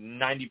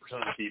 90%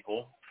 of the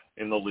people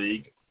in the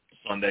league,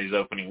 Sunday's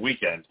opening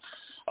weekend.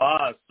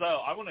 So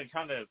I want to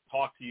kind of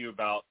talk to you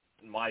about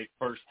my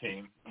first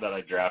team that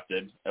I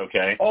drafted,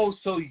 okay? Oh,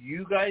 so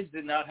you guys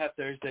did not have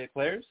Thursday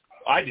players?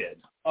 I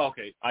did. Oh,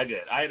 okay. I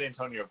did. I had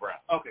Antonio Brown.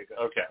 Okay, good.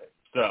 Okay.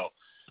 So,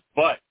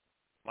 but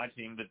my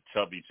team, the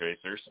Chubby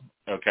Chasers,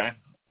 okay?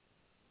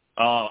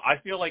 I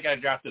feel like I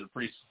drafted a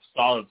pretty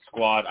solid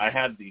squad. I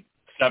had the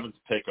 7th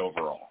pick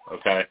overall,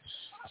 okay?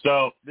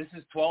 So this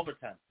is 12 or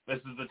 10? This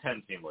is the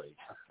 10-team league.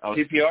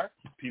 PPR?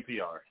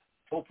 PPR.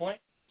 Full point?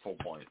 Full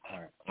point.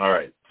 All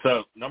right.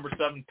 So number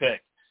 7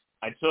 pick,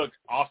 I took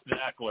Austin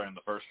Eckler in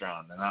the first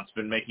round, and that's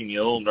been making me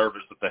a little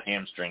nervous with the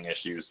hamstring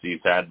issues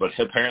he's had. But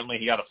apparently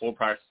he got a full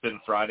practice fit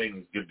Friday, and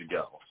he's good to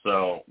go.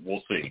 So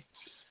we'll see.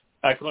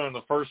 Eckler in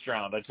the first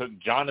round. I took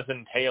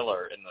Jonathan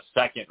Taylor in the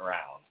second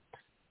round.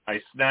 I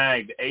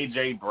snagged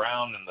A.J.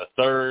 Brown in the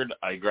third.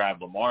 I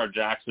grabbed Lamar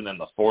Jackson in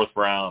the fourth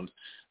round.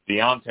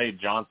 Deontay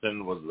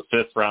Johnson was the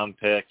 5th round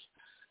pick,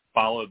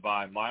 followed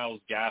by Myles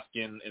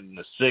Gaskin in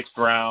the 6th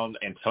round,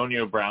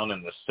 Antonio Brown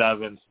in the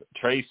 7th,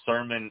 Trey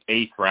Sermon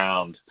 8th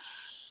round,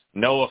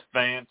 Noah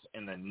Fant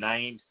in the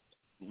 9th,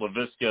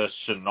 Laviska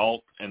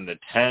Shenault in the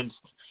 10th.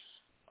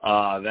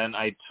 Then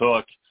I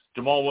took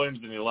Jamal Williams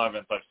in the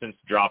 11th. I've since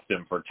dropped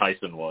him for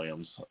Tyson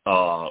Williams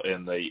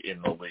in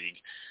the league.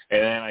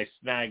 And then I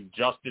snagged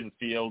Justin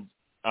Fields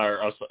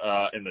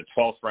in the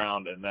 12th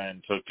round, and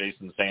then took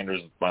Jason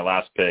Sanders as my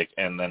last pick,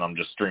 and then I'm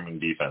just streaming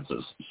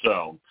defenses.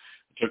 So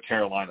I took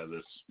Carolina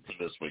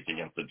this week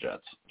against the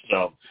Jets.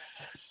 So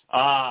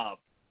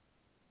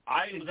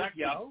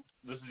Yahoo?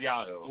 This is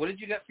Yahoo. What did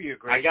you get for your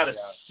grade? I got a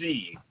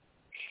C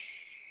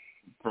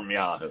from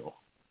Yahoo.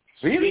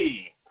 Really?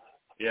 C.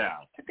 Yeah.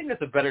 I think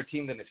that's a better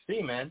team than a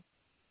C, man.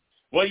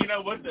 Well, you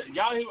know what?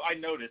 I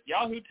noticed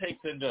Yahoo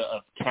takes into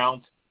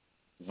account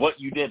what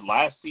you did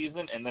last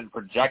season and then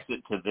projects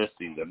it to this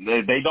season.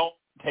 They don't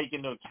take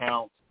into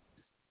account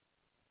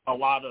a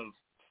lot of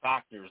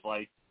factors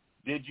like,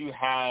 did you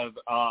have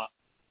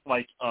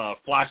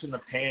flash in the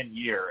pan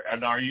year,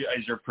 and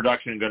is your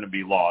production going to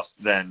be lost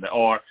then,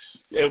 or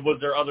was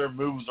there other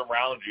moves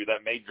around you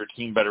that made your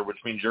team better, which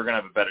means you're going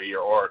to have a better year,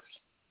 or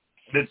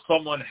did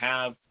someone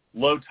have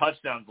low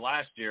touchdowns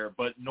last year,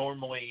 but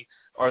normally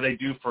are they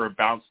due for a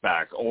bounce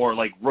back, or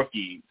like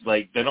rookie,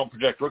 like they don't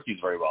project rookies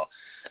very well.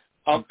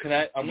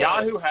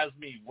 Yahoo has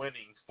me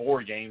winning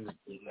 4 games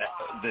this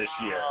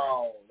year.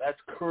 Wow, that's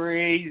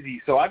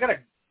crazy. So I'm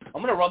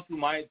gonna run through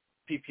my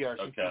PPR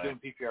since you're doing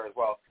PPR as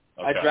well.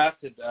 Okay. I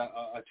drafted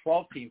a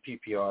 12-team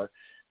PPR,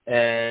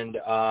 and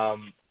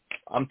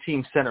I'm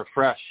team center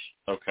fresh.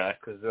 Okay.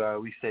 Because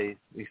we say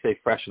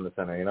fresh in the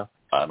center, you know.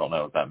 I don't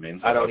know what that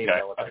means. I don't even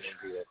know what that means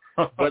either.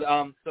 But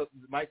so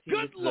my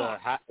team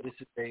this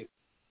is a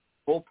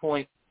full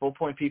point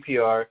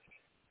PPR.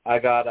 I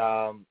got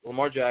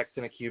Lamar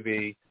Jackson at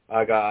QB.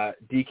 I got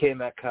DK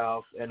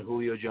Metcalf and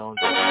Julio Jones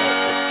at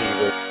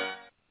receiver.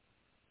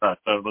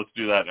 So let's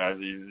do that.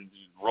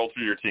 Roll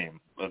through your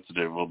team. Let's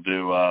do. We'll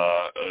do.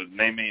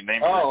 Name.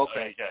 Oh,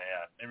 okay. Yeah.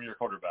 Name your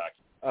quarterback.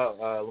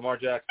 Oh, Lamar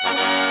Jackson.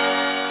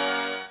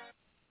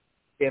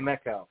 DK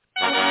Metcalf.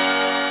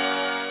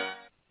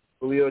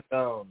 Julio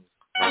Jones.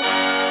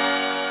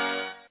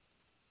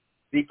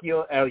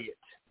 Ezekiel Elliott.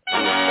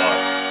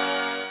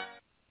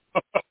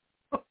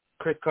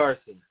 Chris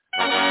Carson.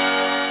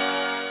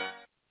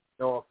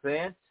 Noah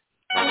Fant.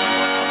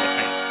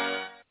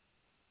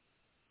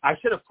 I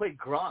should have played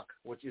Gronk,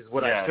 which is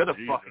what I should have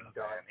fucking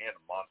done. Man, he had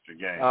a monster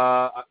game.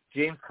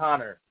 James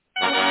Conner.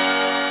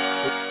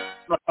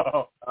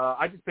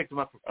 I just picked him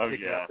up for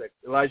picking up pick.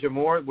 Elijah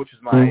Moore, which is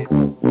my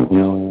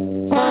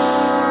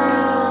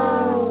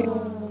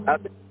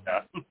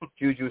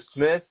Juju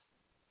Smith,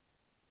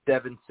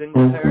 Devin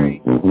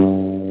Singletary,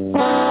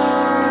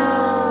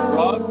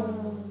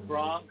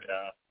 Gronk,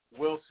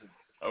 Wilson.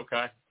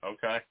 Okay.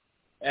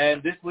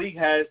 And this league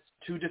has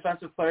 2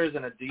 defensive players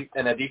and a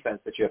defense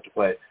that you have to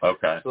play.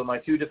 Okay. So my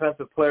 2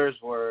 defensive players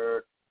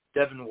were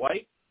Devin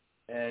White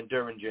and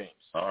Derwin James.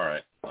 All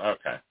right.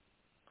 Okay.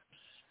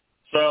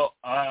 So,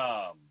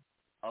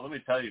 let me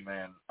tell you,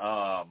 man,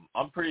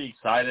 I'm pretty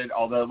excited.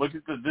 Although, look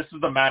at this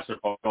is the matchup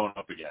I'm going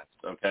up against.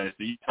 Okay,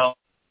 so you tell,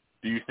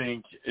 do you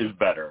think is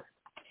better?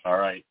 All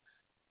right.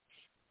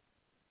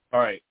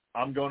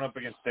 I'm going up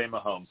against Stay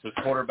Mahomes. His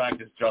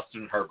quarterback is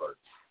Justin Herbert.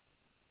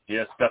 He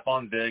has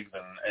Stephon Diggs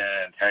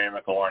and Terry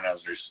McLaurin as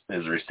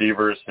his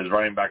receivers. His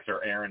running backs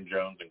are Aaron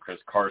Jones and Chris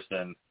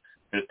Carson.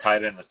 His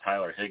tight end is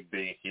Tyler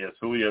Higbee. He has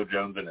Julio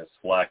Jones in his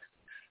flex.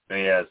 Then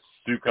he has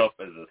Sukup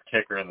as his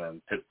kicker, and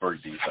then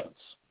Pittsburgh defense.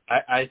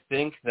 I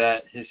think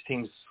that his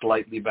team's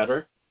slightly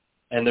better,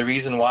 and the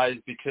reason why is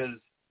because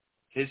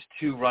his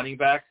 2 running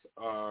backs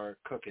are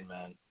cooking,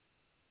 man.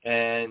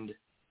 And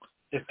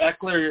if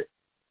Eckler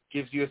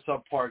gives you a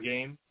subpar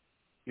game,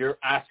 you're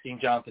asking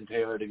Jonathan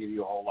Taylor to give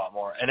you a whole lot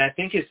more. And I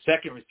think his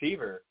second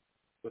receiver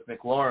with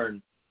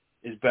McLaurin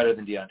is better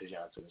than Deontay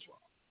Johnson as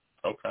well.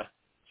 Okay.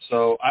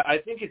 So I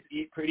think it's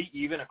pretty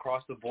even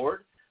across the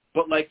board.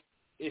 But, like,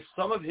 if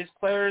some of his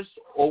players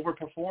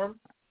overperform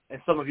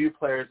and some of you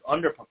players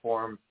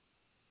underperform,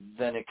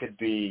 then it could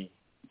be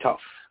tough.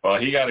 Well,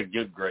 he got a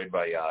good grade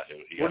by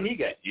Yahoo. What did he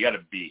get? He got a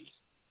B.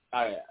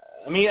 I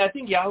mean, I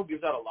think Yahoo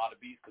gives out a lot of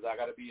Bs because I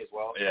got a B as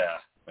well. Yeah.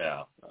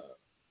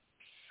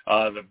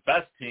 The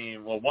best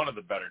team, well, one of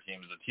the better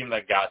teams, the team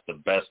that got the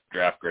best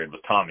draft grade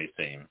was Tommy's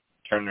team,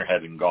 Turner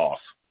Head and Goff.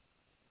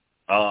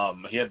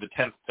 He had the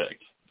 10th pick.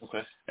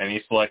 Okay. And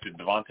he selected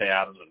Devontae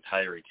Adams and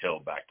Tyreek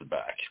Hill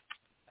back-to-back.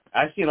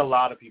 I've seen a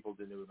lot of people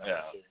do that.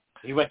 Yeah.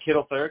 He went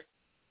Kittle 3rd?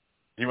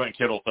 He went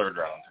Kittle 3rd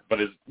round, but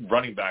his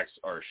running backs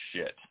are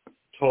shit.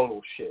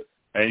 Total shit.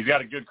 And he's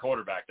got a good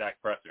quarterback,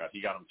 Dak Prescott.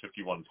 He got him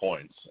 51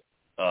 points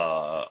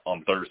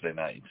on Thursday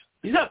night.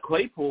 He's got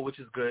Claypool, which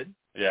is good.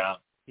 Yeah.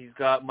 He's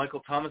got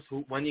Michael Thomas,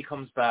 who, when he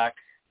comes back,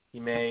 he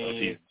may...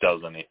 If he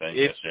does anything.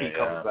 If he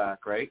comes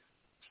back, right?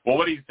 Well,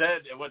 what he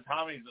said, what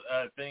Tommy's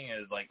thing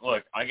is, like,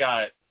 look, I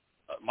got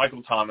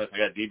Michael Thomas, I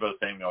got Deebo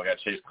Samuel, I got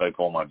Chase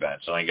Claypool on my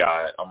bench, and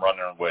I'm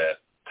running with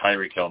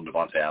Tyreek Hill and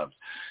Devontae Adams.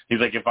 He's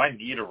like, if I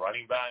need a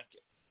running back,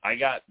 I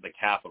got the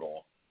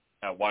capital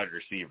at wide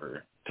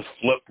receiver to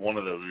flip one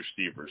of those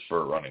receivers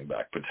for a running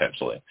back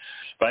potentially.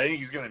 But I think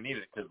he's going to need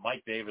it because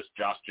Mike Davis,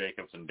 Josh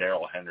Jacobs, and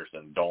Darrell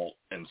Henderson don't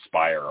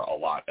inspire a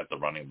lot at the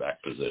running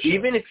back position.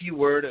 Even if you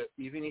were to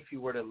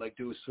like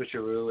do a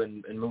switcheroo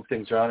and move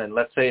things around, and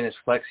let's say in his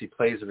flex he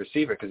plays a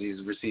receiver because he's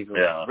a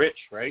receiver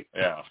rich, right?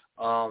 Yeah.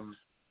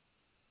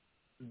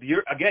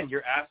 You're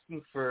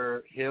asking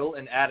for Hill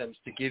and Adams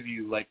to give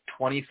you like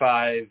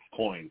 25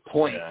 points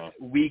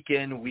week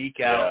in, week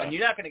out, and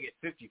you're not going to get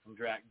 50 from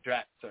You're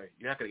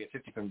not going to get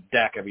 50 from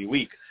Dak every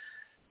week.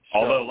 So,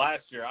 although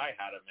last year I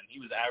had him and he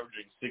was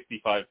averaging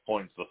 65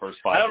 points the first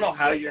 5 I don't know games.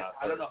 how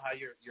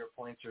your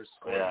points are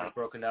scored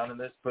broken down in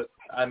this, but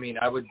I mean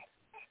I would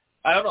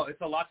I don't know.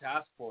 It's a lot to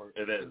ask for.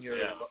 It is.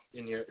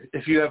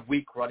 If you have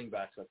weak running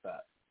backs like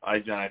that. I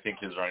think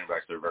his running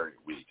backs are very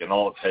weak, and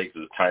all it takes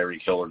is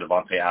Tyreek Hill or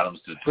Devontae Adams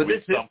to tweak something. But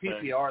this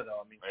is PPR,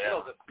 though. I mean,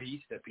 Hill's a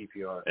beast at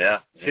PPR. Yeah.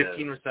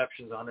 15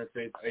 receptions,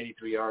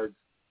 183 yards.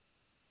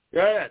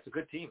 Yeah, it's a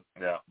good team.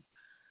 Yeah.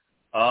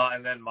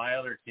 And then my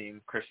other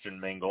team, Christian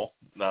Mingle,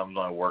 that was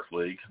my work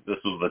league. This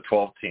was the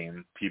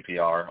 12-team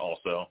PPR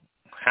also,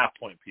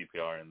 half-point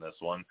PPR in this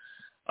one.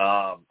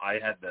 I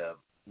had the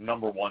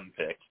number 1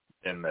 pick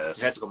in this.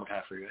 You had to go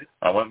McCaffrey, right?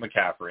 I went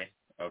McCaffrey,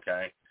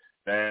 okay.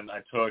 Then I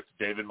took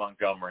David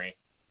Montgomery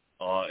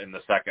in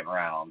the second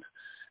round,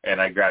 and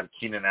I grabbed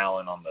Keenan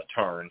Allen on the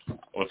turn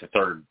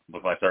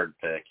with my third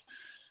pick.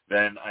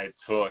 Then I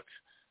took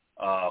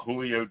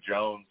Julio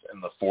Jones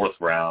in the 4th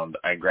round.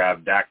 I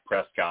grabbed Dak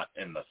Prescott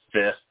in the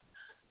 5th.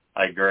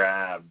 I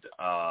grabbed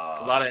a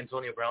lot of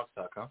Antonio Brown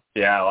stock, huh?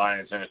 Yeah, a lot of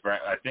Antonio Brown.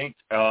 I think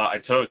I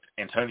took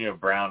Antonio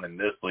Brown in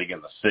this league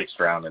in the 6th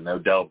round and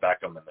Odell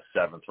Beckham in the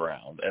 7th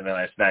round. And then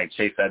I snagged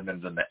Chase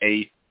Edmonds in the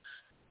 8th.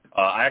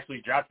 I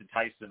actually drafted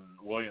Tyson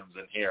Williams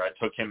in here. I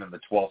took him in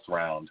the 12th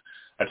round.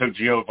 I took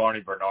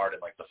Giovanni Bernard in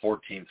like the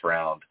 14th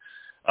round.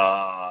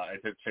 I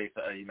took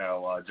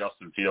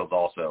Justin Fields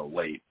also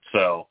late.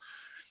 So,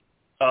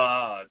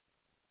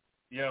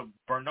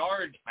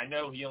 Bernard, I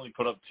know he only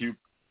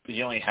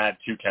had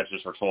 2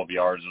 catches for 12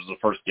 yards. It was the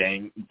first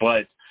game,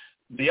 but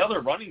the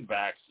other running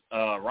backs,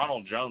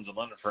 Ronald Jones and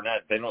Leonard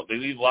Fournette, they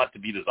leave a lot to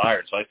be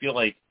desired. So I feel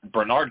like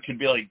Bernard could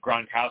be like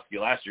Gronkowski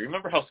last year.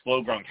 Remember how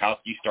slow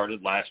Gronkowski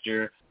started last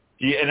year?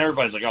 And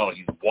everybody's like, oh,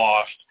 he's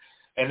washed.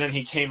 And then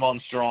he came on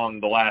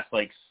strong the last,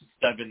 7-8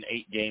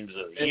 games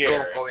of the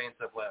year. Going into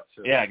the playoffs.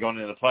 Too. Yeah, going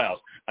into the playoffs.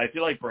 I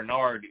feel like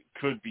Bernard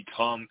could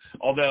become,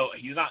 although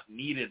he's not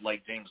needed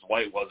like James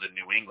White was in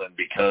New England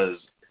because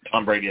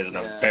Tom Brady has an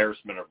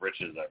embarrassment of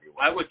riches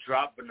everywhere. I would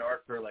drop Bernard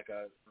for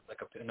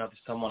another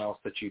someone else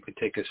that you could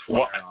take his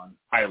flyer on.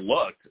 I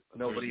looked.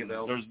 Nobody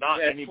available. There's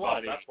not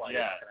anybody. That's why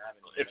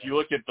If you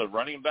look at the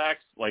running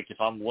backs, if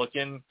I'm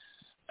looking,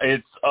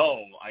 it's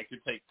I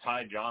could take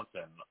Ty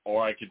Johnson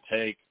or I could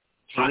take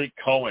Tariq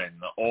Cohen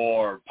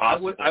or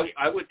possibly.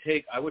 I would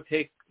take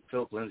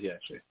Philip Lindsay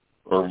actually.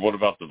 Or what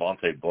about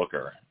Devontae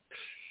Booker?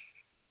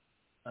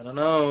 I don't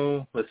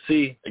know. Let's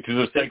see.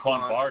 Because if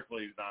Saquon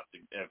Barkley's not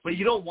but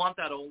you don't want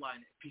that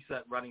O-line piece of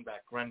that running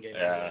back run game.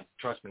 Yeah.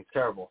 Trust me, it's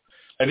terrible.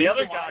 And the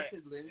other guy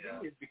Lindsay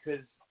is because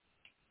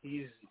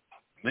he's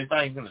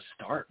not even going to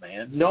start,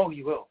 man. No,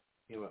 he will.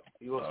 He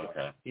will start.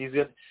 Okay. He's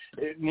good.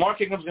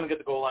 Mark Ingram's going to get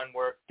the goal line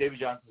work. David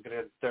Johnson's going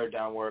to get the third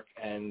down work,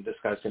 and this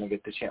guy's going to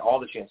get all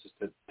the chances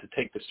to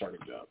take the starting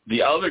job.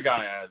 The other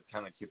guy I was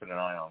kind of keeping an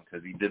eye on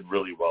because he did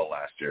really well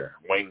last year,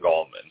 Wayne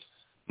Gallman.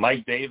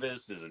 Mike Davis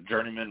is a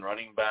journeyman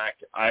running back.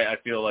 I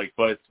feel like,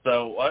 but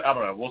so I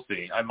don't know. We'll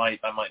see. I might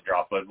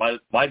drop, but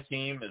my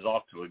team is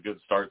off to a good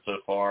start so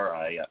far.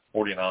 I got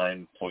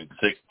 49.6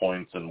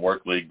 points in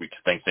work league because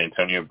thanks to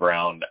Antonio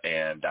Brown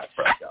and Dak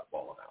Prescott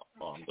balling out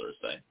on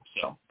Thursday.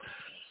 So,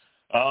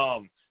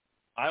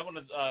 I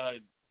wanted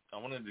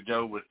to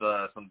go with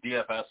some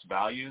DFS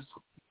values.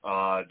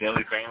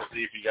 Daily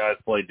fantasy. If you guys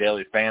play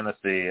daily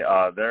fantasy,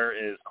 there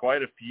is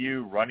quite a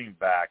few running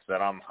backs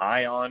that I'm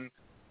high on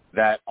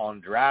that on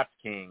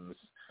DraftKings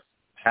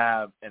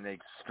have an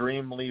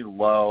extremely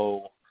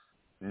low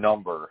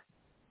number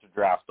to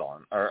draft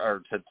on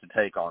or to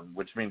take on,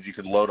 which means you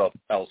could load up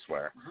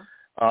elsewhere.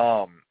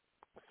 Mm-hmm.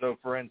 So,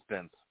 for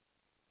instance,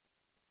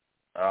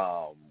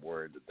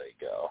 where did they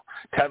go?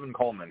 Tevin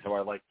Coleman, who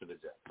I like for the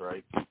Jets,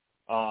 right?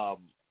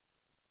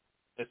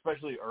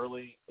 Especially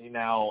early,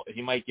 now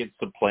he might get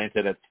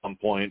supplanted at some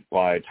point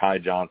by Ty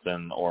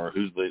Johnson or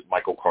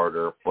Michael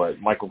Carter, but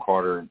Michael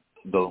Carter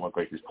doesn't look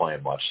like he's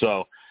playing much.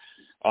 So,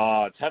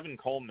 Tevin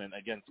Coleman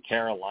against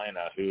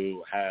Carolina,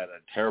 who had a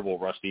terrible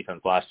rush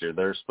defense last year.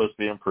 They're supposed to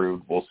be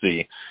improved. We'll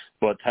see.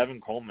 But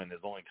Tevin Coleman is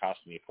only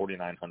costing me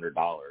 $4,900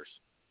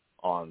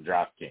 on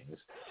DraftKings.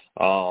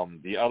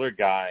 The other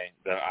guy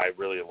that I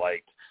really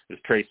liked is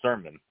Trey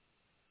Sermon.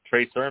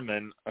 Trey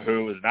Sermon,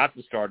 who is not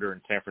the starter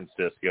in San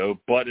Francisco,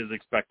 but is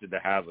expected to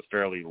have a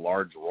fairly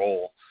large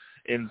role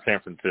in San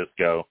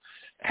Francisco.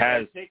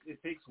 It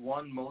takes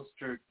one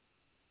Mostert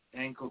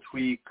ankle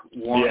tweak,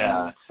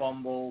 one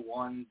fumble,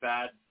 one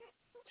bad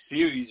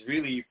series,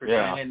 really, for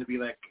Shanahan to be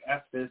like,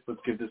 F this, let's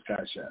give this guy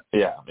a shot.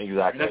 Yeah,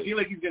 exactly. And I feel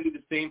like he's going to do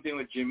the same thing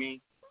with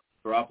Jimmy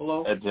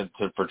Garoppolo.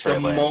 For Trey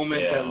Lance. The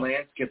moment that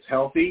Lance gets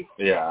healthy,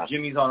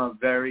 Jimmy's on a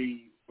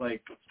very,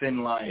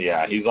 thin line.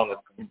 Yeah, he's on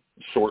a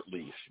short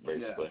leash,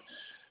 basically. Yeah.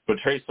 But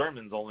Trey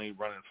Sermon's only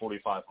running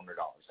 $4,500.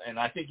 And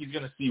I think he's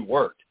going to see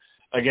work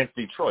against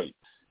Detroit.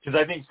 Because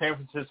I think San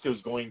Francisco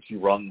is going to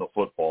run the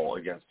football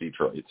against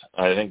Detroit.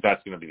 I think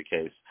that's going to be the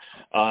case.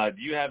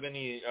 Do you have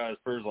any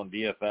Spurs on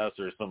DFS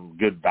or some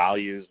good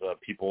values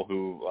of people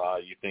who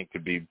you think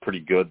could be pretty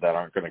good that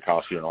aren't going to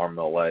cost you an arm and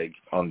a leg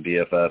on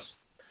DFS?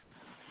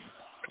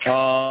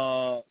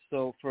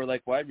 So for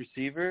wide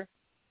receiver,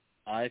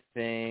 I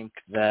think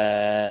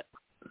that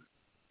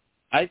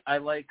I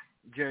like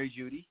Jerry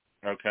Jeudy.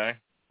 Okay.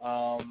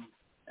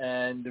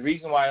 And the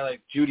reason why I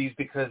like Jeudy is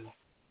because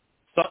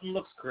Sutton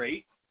looks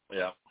great.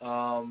 Yeah.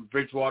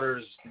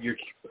 Bridgewater's your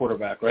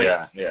quarterback,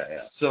 right? Yeah.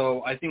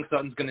 So I think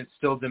Sutton's going to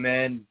still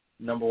demand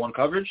number one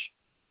coverage,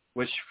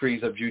 which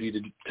frees up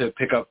Judy to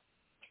pick up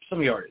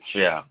some yardage.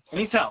 Yeah.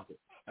 And he's talented.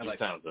 He's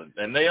talented.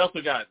 And they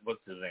also got, what's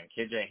his name,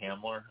 KJ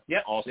Hamler? Yeah.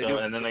 Also,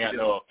 and then they got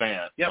Noah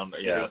Fant.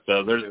 Yep.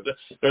 So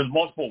there's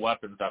multiple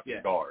weapons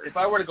after guard. If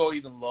I were to go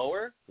even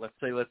lower, let's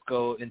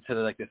go into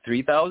the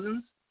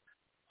 3,000s,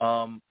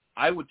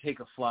 I would take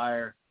a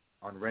flyer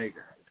on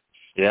Rager.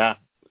 Yeah.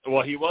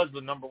 Well, he was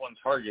the number one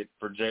target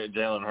for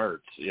Jalen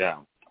Hurts. Yeah.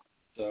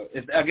 So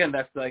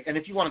that's and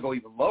if you want to go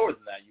even lower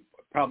than that, you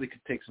probably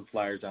could take some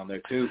flyers down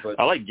there too. But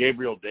I like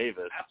Gabriel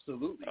Davis.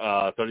 Absolutely.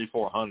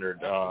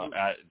 3,400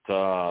 at.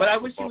 But I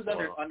wish he was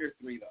under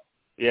 3 though.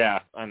 Yeah,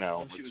 I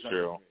know. It's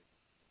true.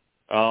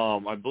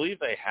 I believe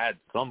they had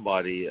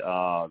somebody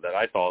that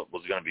I thought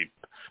was going to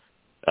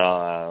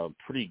be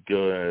pretty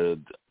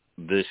good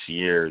this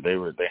year. They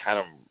had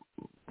him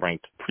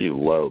ranked pretty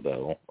low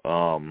though.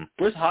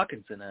 Where's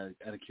Hawkinson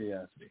out of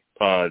curiosity?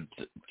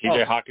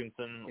 TJ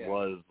Hawkinson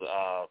was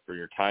for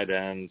your tight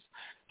ends.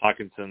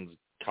 Hawkinson's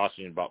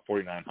costing you about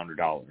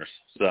 $4,900,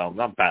 so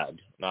not bad.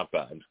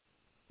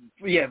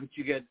 Yeah, but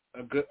you get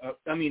a good.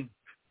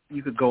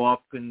 You could go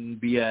up and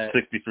be at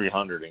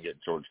 6,300 and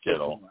get George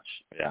Kittle.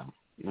 Yeah,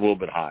 a little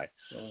bit high.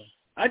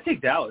 I'd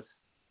take Dallas.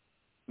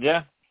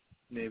 Yeah,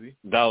 maybe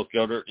Dallas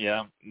Goedert.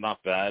 Yeah,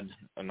 not bad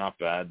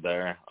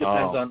there.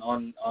 Depends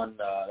on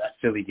that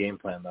Philly game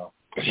plan though.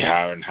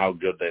 Yeah, and how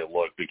good they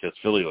look, because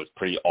Philly looks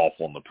pretty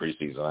awful in the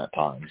preseason at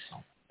times.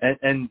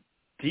 And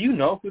do you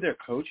know who their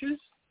coach is?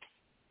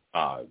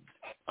 I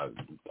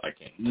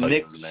can't tell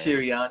Nick you his name.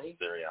 Sirianni.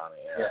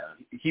 Yeah.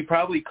 He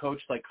probably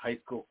coached high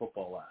school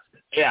football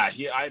last. Yeah,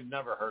 I've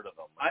never heard of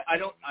him. I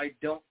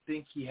don't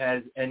think he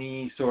has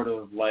any sort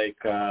of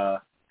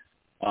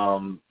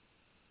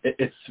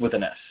it's with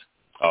an S.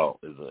 Oh,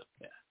 is it?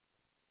 Yeah.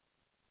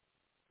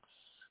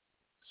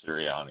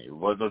 Sirianni.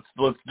 Well, let's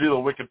do the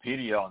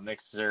Wikipedia on Nick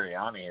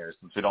Sirianni here,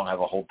 since we don't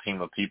have a whole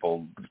team of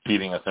people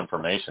feeding us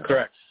information.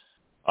 Correct.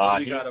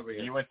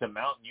 He went to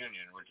Mount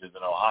Union, which is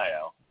in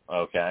Ohio.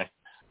 Okay.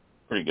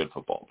 Pretty good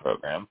football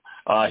program.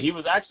 He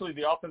was actually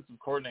the offensive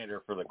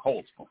coordinator for the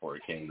Colts before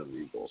he came to the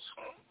Eagles.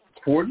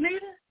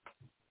 Coordinator?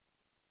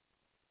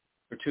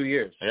 For 2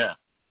 years? Yeah.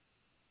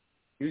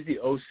 He was the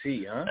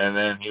OC, huh? And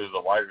then he was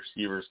the wide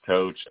receivers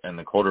coach and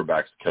the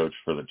quarterbacks coach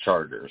for the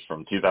Chargers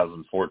from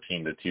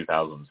 2014 to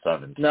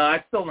 2017. No,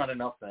 it's still not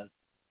enough then.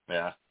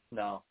 Yeah.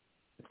 No,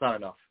 it's not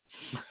enough.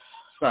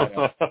 It's not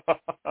enough.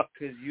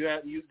 Because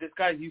this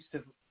guy's used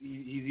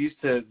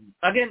to,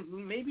 again,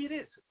 maybe it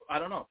is. I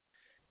don't know.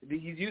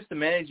 He's used to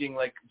managing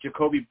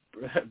Jacoby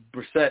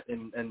Brissett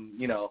and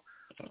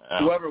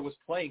whoever was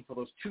playing for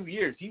those 2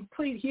 years. He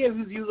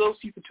was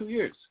OC for 2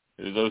 years.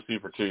 He was OC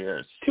for 2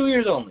 years. 2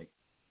 years only.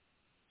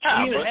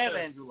 Yeah, he didn't have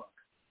Andrew Luck.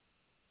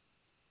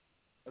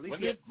 At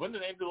least when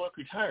did Andrew Luck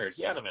retire?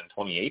 He had him in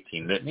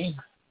 2018, didn't he?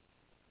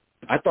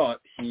 I thought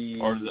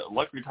Or did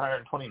Luck retire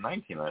in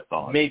 2019, I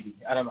thought. Maybe.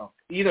 I don't know.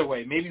 Either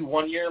way, maybe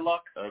 1 year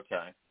Luck.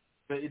 Okay.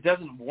 But it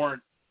doesn't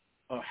warrant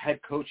a head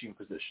coaching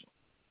position.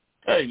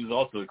 Yeah, he was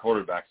also the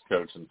quarterbacks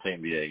coach in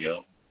San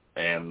Diego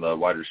and the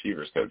wide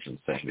receivers coach in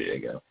San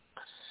Diego.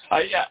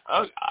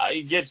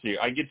 I get you.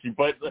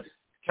 But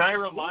can I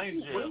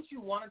remind you? Wouldn't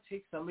you want to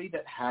take somebody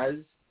that has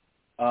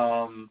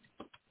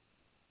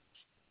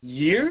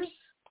years?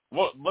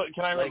 Well,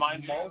 can I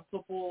remind you?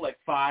 Multiple,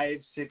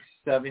 5, 6,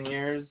 7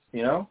 years,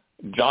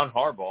 John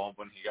Harbaugh,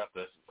 when he got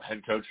the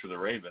head coach for the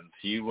Ravens,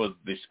 he was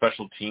the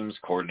special teams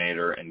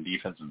coordinator and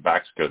defensive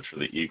backs coach for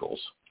the Eagles.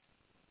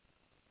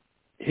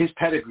 His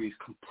pedigree is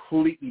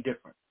completely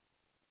different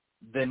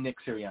than Nick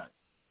Sirianni.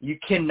 You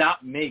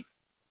cannot make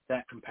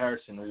that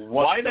comparison.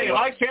 Why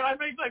can't I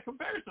make that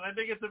comparison? I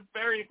think it's a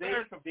very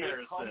fair comparison.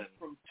 They come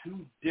from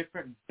two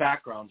different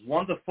backgrounds.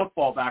 One's a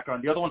football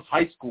background. The other one's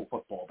high school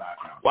football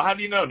background. Well, how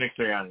do you know Nick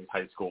Sirianni's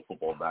high school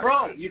football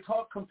background? Bro, you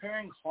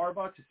comparing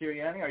Harbaugh to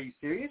Sirianni? Are you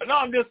serious? No,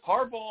 I'm just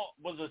Harbaugh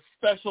was a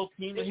special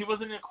team and he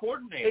wasn't a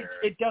coordinator.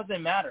 It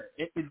doesn't matter.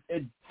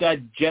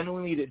 That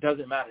genuinely it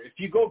doesn't matter. If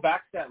you go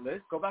back to that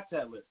list,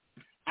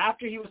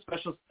 After he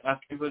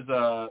was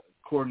a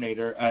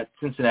coordinator at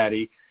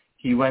Cincinnati,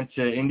 he went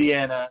to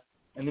Indiana,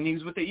 and then he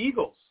was with the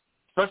Eagles.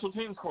 Special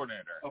teams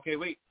coordinator. Okay,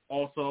 wait.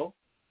 Also,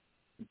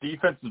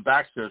 defensive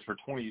backs coach for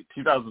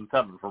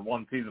 2007 for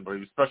one season, but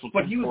he was special teams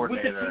coordinator. But he was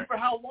with the team for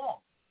how long?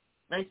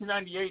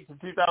 1998 to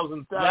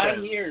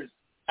 2007. 9 years.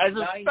 As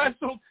a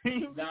special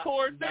teams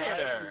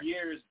coordinator. 9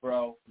 years,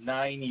 bro.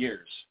 9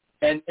 years.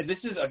 And this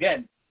is,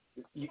 again,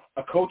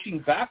 a coaching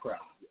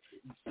background.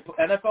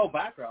 NFL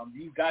background.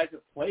 These guys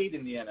have played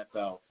in the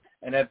NFL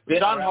and have been.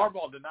 John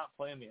Harbaugh did not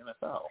play in the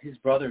NFL. His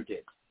brother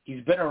did.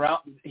 He's been around.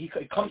 He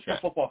comes from a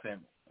football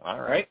family.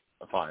 All right.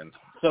 Fine.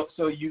 So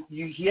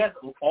he has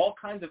all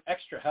kinds of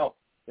extra help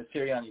that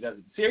Sirianni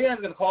doesn't.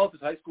 Sirianni's going to call up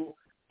his high school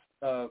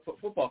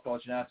football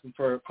coach and ask him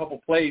for a couple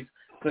plays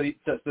so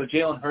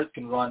Jalen Hurts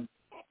can run,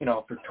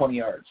 for 20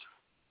 yards.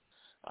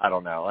 I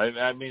don't know.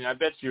 I mean, I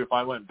bet you if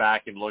I went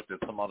back and looked at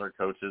some other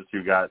coaches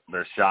who got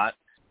their shot,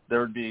 there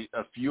would be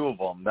a few of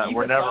them that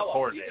were never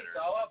coordinators.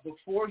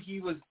 Before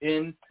he was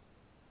in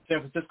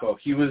San Francisco,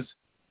 he was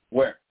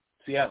where?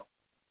 Seattle.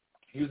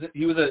 He was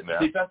a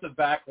defensive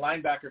back,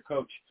 linebacker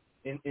coach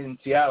in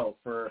Seattle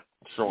for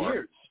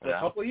years, for a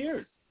couple of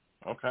years.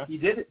 Okay. He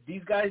did it.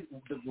 These guys,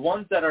 the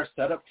ones that are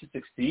set up to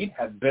succeed,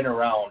 have been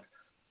around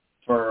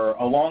for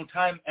a long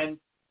time, and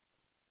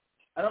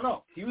I don't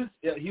know. He was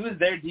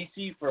there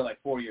DC for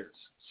like 4 years.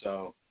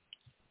 So.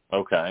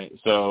 Okay,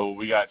 so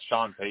we got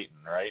Sean Payton,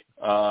 right?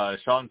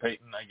 Sean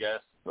Payton, I guess,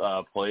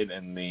 played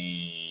in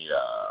the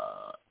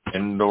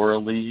indoor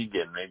league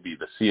and maybe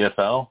the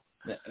CFL.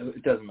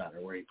 It doesn't matter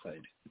where he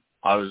played.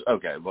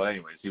 Well,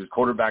 anyways, he was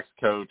quarterbacks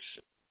coach,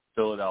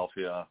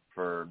 Philadelphia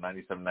for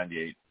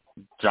 97-98,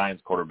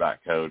 Giants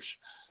quarterback coach.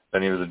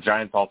 Then he was a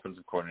Giants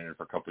offensive coordinator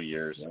for a couple of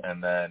years,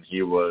 and then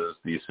he was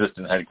the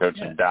assistant head coach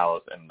in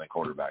Dallas and the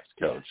quarterbacks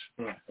coach.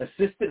 Yeah.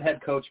 Assistant head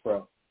coach,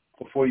 bro,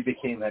 before he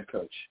became head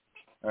coach.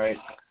 All right.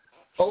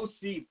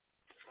 OC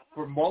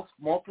for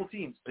multiple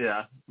teams.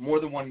 Yeah. More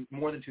than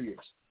 2 years.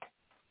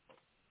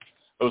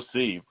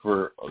 He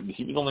was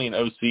only an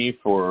OC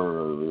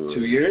for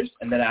 2 years,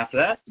 and then after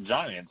that,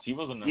 Giants. He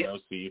wasn't an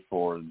OC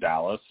for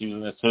Dallas. He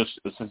was an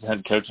assistant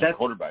head coach and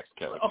quarterbacks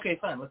coach. Okay,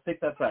 fine. Let's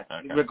take that back.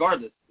 Okay.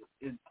 Regardless,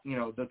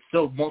 that's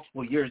still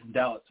multiple years in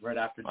Dallas right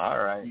after. All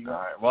right.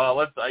 Well,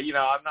 let's.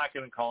 I'm not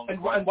going to call him.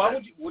 And why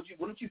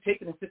wouldn't you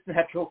take an assistant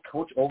head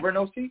coach over an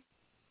OC?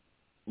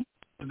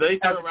 They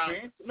throw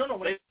around.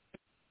 No.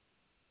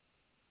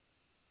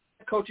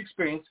 Coach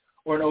experience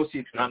or an OC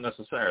experience? Not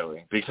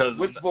necessarily, because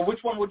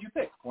which one would you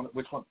pick?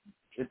 Which one?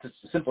 It's a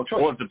simple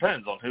choice. Well, it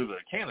depends on who the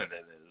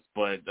candidate is,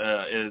 but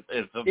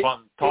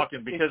I'm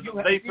talking because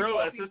they throw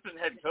assistant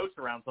head coach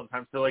around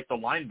sometimes. So like the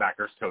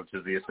linebackers coach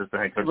is the assistant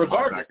head coach.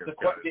 Regardless,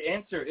 the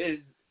answer is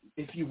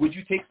would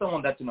you take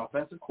someone that's an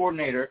offensive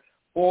coordinator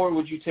or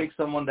would you take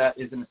someone that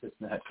is an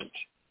assistant head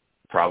coach?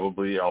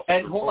 Probably.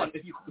 And hold on,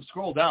 if you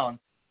scroll down,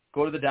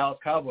 go to the Dallas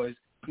Cowboys.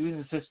 He was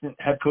an assistant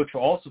head coach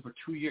for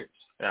 2 years.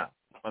 Yeah.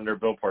 Under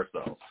Bill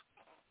Parcells.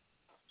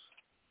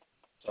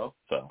 So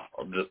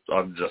I'm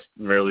just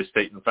merely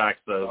stating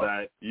facts, though,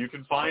 that you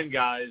can find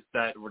guys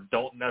that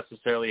don't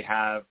necessarily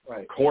have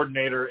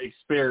coordinator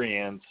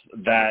experience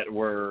that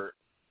were.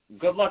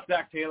 Good luck,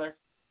 Zach Taylor.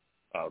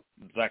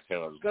 Zach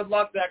Taylor. Good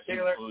luck, Zach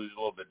Taylor. He's a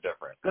little bit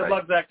different. Good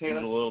luck, Zach Taylor.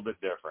 He's a little bit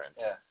different.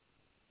 Yeah.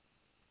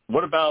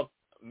 What about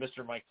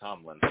Mr. Mike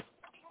Tomlin,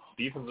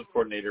 defensive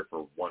coordinator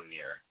for 1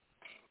 year?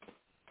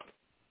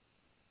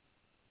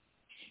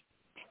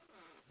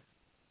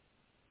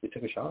 They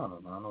took a shot on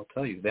him. I don't know what to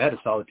tell you. They had a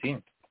solid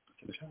team.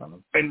 They took a shot on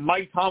him. And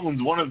Mike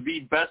Tomlin's one of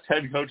the best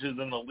head coaches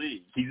in the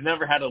league. He's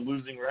never had a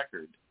losing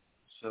record.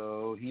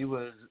 So he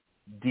was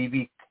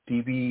DB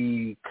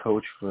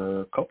coach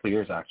for a couple of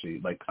years,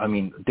 actually.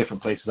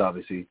 Different places,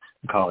 obviously.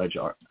 In college,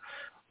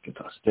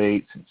 Arkansas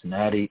State,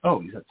 Cincinnati.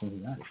 Oh, he's at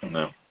Cincinnati.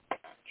 No.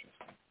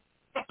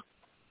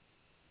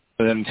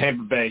 But then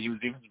Tampa Bay, he was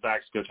defensive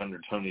backs coach under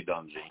Tony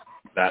Dungy.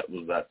 That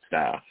was that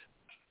staff.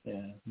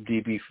 Yeah,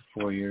 DB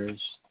for 4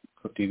 years.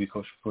 DB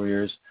coach for 4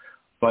 years.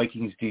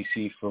 Vikings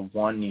DC for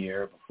 1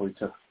 year before he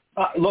took.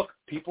 Look,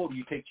 people,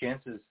 you take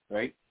chances,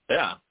 right?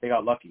 Yeah. They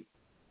got lucky.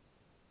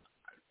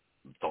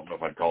 Don't know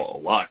if I'd call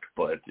it luck,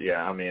 but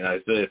yeah, I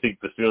think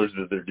the Steelers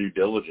did their due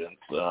diligence,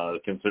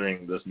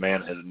 considering this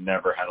man has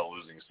never had a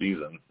losing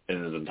season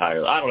in his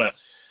entire. I don't know.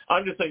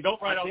 I'm just saying,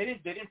 don't write off. They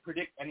didn't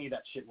predict any of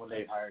that shit when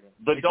they hired him.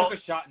 But they took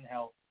a shot in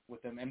hell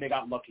with him, and they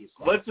got lucky.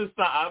 Let's just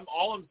not.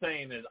 All I'm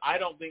saying is I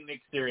don't think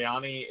Nick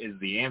Sirianni is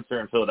the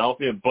answer in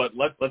Philadelphia, but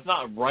let's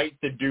not write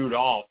the dude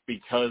off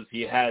because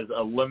he has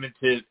a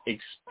limited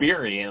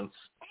experience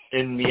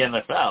in the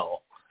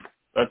NFL.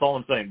 That's all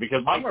I'm saying.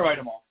 Because I'm gonna write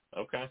him off.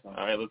 Okay. All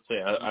right. Let's see.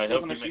 I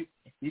hope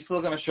he's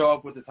still gonna show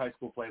up with his high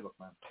school playbook,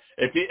 man.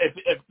 If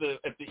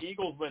the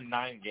Eagles win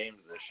 9 games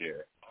this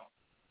year,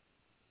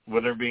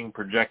 where they're being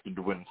projected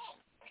to win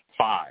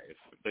 5, if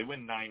they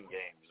win 9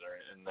 games,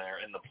 they're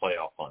in the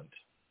playoff hunt.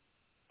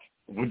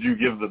 Would you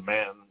give the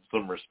man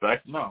some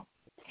respect? No.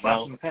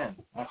 Flash in the pan.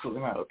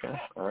 Absolutely not. Okay.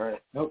 All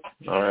right. Nope.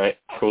 All right.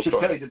 Cool Chip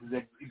story. Kelly did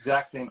the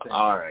exact same thing.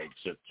 All right,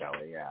 Chip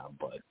Kelly. Yeah,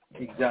 but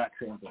exact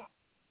same thing.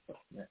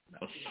 Yeah,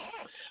 no.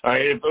 All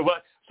right.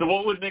 So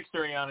what would Nick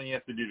Sirianni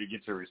have to do to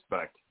get your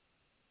respect?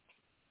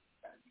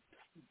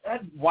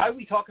 Why are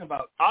we talking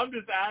about? I'm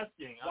just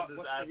asking. What's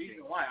the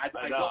reason why?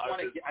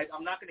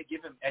 I'm not going to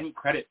give him any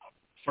credit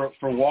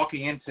for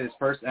walking into his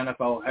first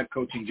NFL head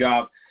coaching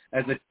job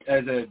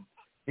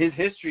his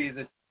history is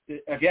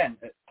again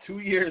 2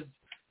 years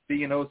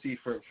being an OC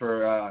for.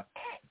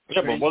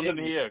 Yeah, but wasn't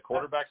he a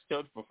quarterbacks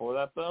coach before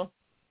that though?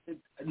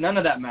 None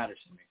of that matters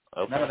to me.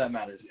 Okay. None of that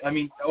matters.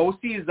 OC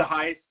is the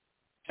highest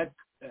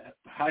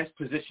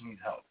position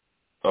he's held.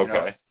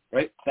 Okay.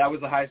 Right? That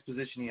was the highest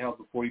position he held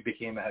before he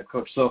became a head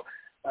coach. So,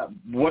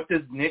 what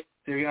does Nick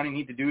Sirianni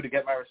need to do to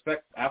get my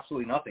respect?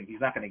 Absolutely nothing.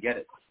 He's not going to get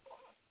it.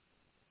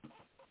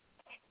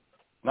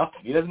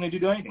 Nothing. He doesn't need to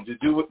do anything. Just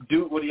do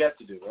what he has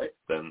to do, right?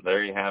 Then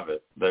there you have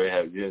it.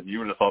 You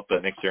would have thought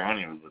that Nick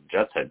Sirianni was the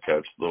Jets head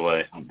coach the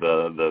way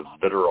the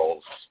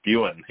vitriol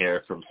spewing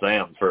here from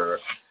Sam for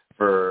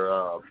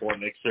for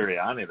Nick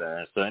Sirianni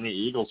there. So any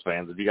Eagles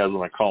fans, if you guys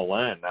want to call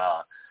in,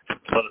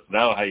 let us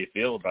know how you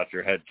feel about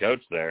your head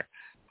coach there.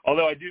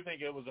 Although I do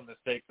think it was a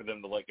mistake for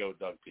them to let go of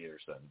Doug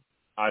Peterson.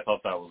 I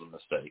thought that was a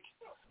mistake.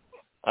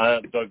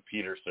 Doug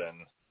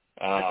Peterson.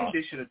 I think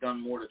they should have done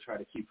more to try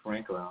to keep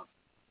Frank around.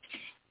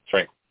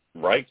 Frank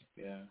Reich?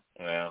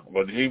 Yeah.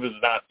 But he was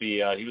not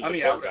the he was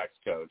the quarterback's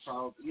coach.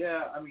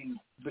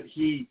 But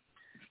he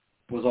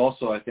was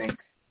also, I think,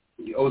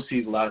 the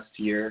OC last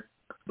year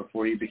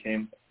before he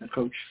became a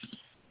coach. So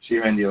he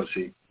ran the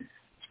OC.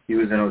 He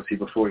was an OC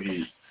before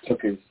he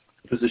took his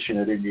position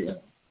at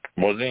Indiana.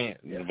 Was he?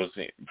 Yeah. Was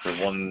he for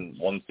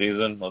one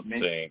season? Let's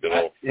see.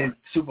 In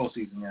Super Bowl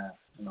season, yeah.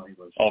 No, he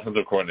was.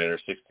 Offensive coordinator,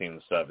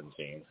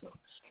 16-17.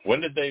 When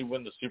did they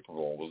win the Super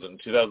Bowl? Was it in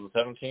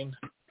 2017?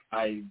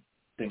 I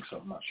think so.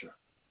 I'm not sure.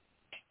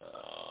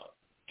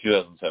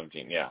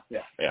 2017, yeah.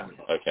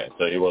 Okay,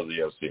 so he was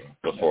the OC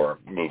before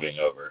moving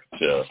over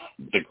to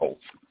the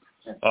Colts.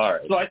 Yeah. All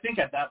right. So I think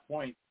at that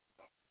point,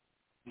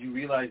 you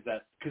realize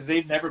that because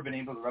they've never been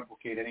able to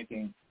replicate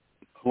anything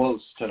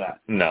close to that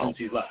since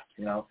he's left,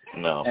 No.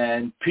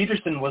 And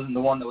Peterson wasn't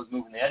the one that was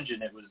moving the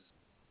engine. It was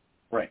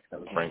Frank.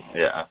 That was Frank,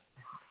 yeah.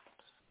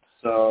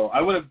 So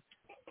I would have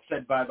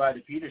said bye-bye to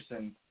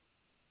Peterson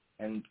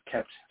and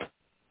kept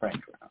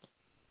Frank around.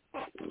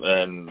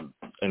 And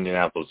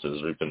Indianapolis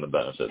is reaping the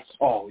benefits.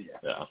 Oh,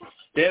 yeah.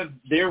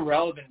 They're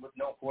relevant with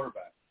no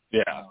quarterback.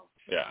 Yeah.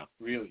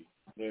 Really.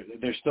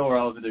 They're still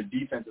relevant. Their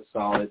defense is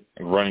solid.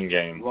 Running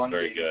game,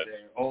 very good.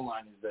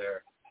 O-line is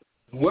there.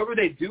 Whoever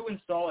they do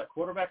install at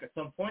quarterback at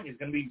some point is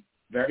going to be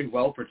very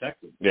well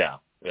protected. Yeah.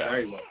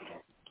 Very well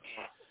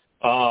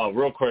protected.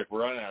 Real quick,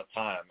 we're running out of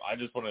time. I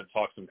just wanted to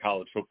talk some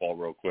college football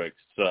real quick.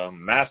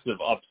 Some massive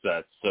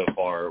upsets so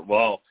far.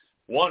 Well,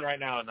 one right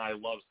now, and I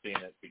love seeing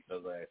it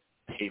because I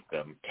hate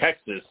them.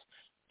 Texas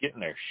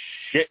getting their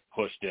shit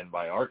pushed in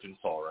by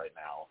Arkansas right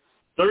now.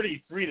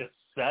 33-7,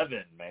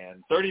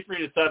 man.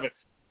 33-7.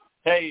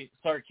 Hey,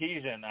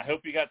 Sarkisian, I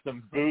hope you got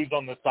some booze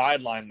on the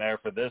sideline there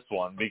for this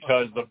one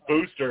because the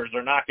boosters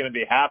are not going to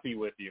be happy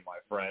with you, my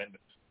friend.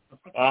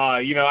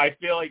 I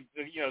feel like,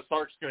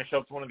 Sark's going to show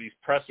up to one of these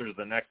pressers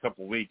the next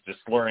couple of weeks just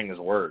slurring his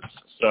words.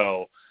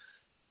 So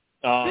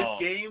this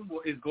game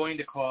is going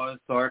to cause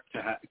Sark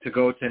to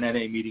go to an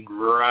NA meeting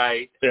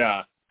right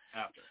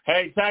after.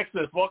 Hey,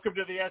 Texas, welcome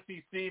to the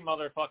SEC,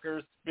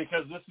 motherfuckers,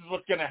 because this is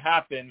what's going to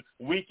happen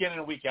week in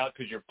and week out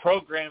because your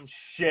program's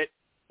shit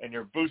and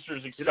your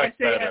boosters expect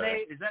better. Did I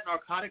say NA? Is that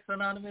Narcotics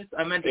Anonymous?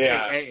 I meant to say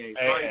AA.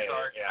 Sorry,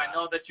 Sark. Yeah. I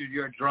know that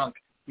you're drunk.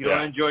 You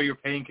don't enjoy your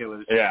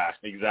painkillers. Yeah,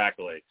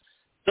 exactly.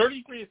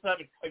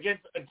 33-7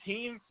 against a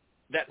team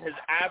that has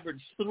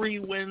averaged 3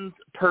 wins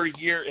per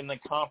year in the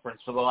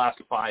conference for the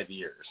last 5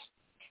 years.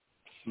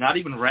 Not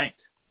even ranked.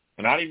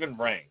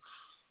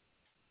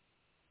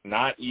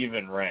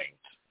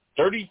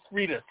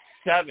 33-7.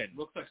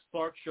 Looks like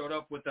Stark showed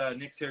up with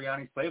Nick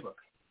Sirianni's playbook.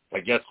 I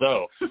guess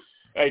so.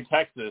 Hey,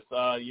 Texas,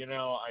 I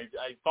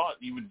thought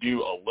you would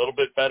do a little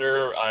bit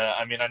better.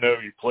 I know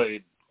you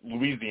played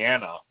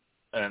Louisiana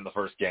in the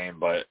first game,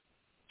 but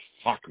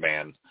fuck,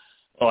 man.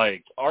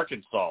 Like,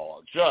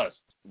 Arkansas just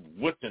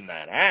whipping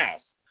that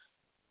ass.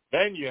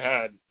 Then you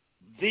had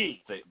the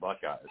State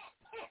Buckeyes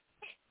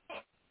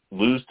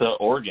lose to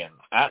Oregon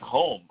at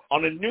home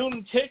on a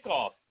noon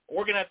kickoff.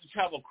 Oregon had to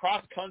travel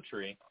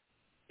cross-country,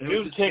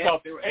 noon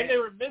kickoff, and they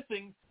were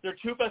missing their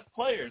 2 best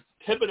players.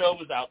 Thibodeau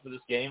was out for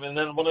this game, and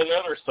then one of the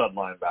other sub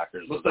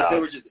linebackers was out. They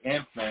were just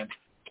amped, man.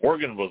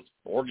 Oregon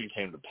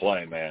came to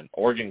play, man.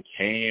 Oregon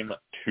came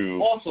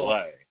to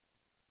play.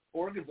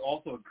 Oregon's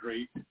also a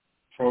great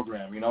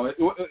program.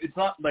 It's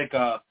not like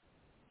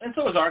and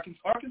so is Arkansas.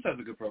 Arkansas is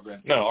a good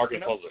program. No,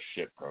 Arkansas is a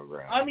shit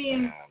program.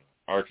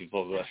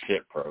 Arkansas is a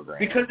shit program.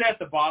 Because they're at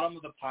the bottom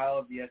of the pile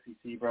of the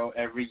SEC, bro,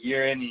 every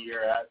year in and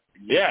year out.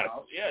 Yeah,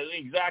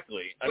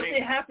 exactly.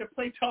 They have to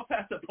play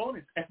tough-ass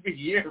opponents every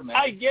year, man.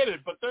 I get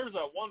it, but there's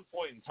at one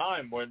point in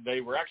time when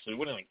they were actually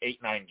winning like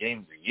 8-9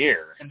 games a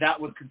year. And that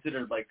was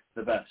considered, like,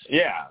 the best.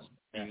 Yeah,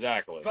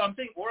 exactly. But I'm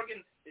saying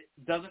Oregon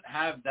doesn't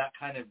have that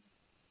kind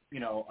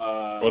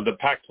well, the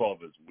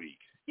Pac-12 is weak.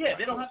 Yeah,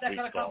 they don't have that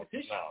kind of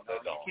competition. No, they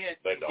don't.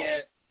 They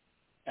don't.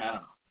 I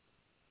don't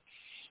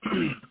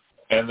know.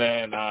 And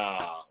then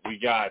we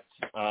got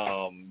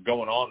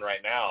going on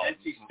right now.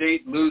 NC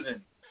State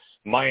losing.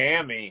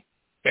 Miami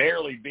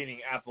barely beating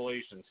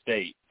Appalachian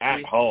State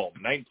at home,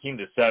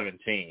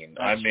 19-17.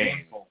 That's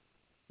shameful.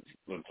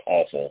 It's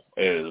awful.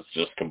 It is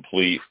just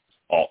complete.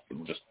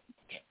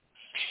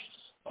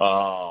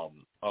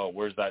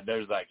 Where's that?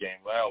 There's that game.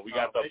 Well, we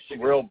got the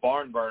Michigan. real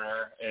barn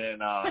burner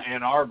in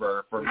Ann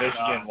Arbor for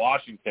Michigan,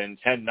 Washington,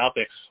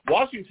 10-0.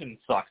 Washington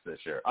sucks this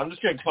year. I'm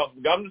just gonna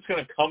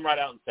come right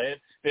out and say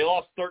it. They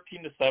lost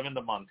 13-7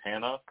 to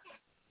Montana.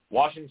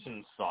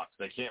 Washington sucks.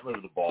 They can't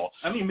move the ball.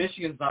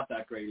 Michigan's not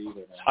that great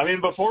either,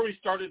 man. Before we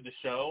started the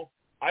show,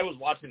 I was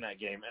watching that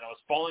game, and I was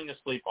falling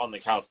asleep on the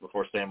couch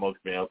before Sam woke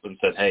me up and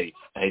said, hey,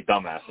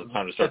 dumbass, it's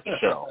time to start the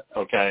show,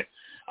 okay?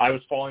 I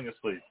was falling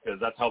asleep because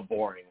that's how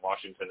boring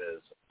Washington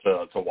is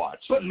to watch.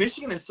 But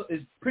Michigan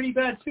is pretty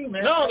bad too,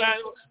 man. No,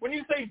 when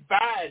you say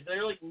bad,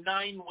 they're like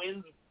 9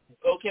 wins.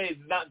 Okay,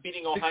 not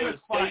beating Ohio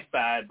State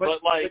bad,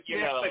 but like you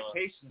know,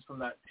 expectations from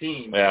that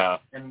team. Yeah,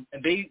 and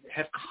they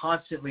have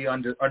constantly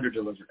under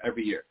delivered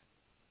every year.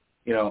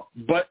 You know,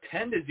 but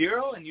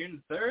 10-0 and you're in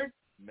the third.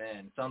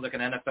 Man, it sounds like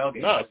an NFL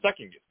game. No,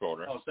 second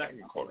quarter. Oh,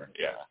 second quarter.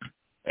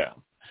 Yeah.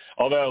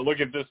 Although, look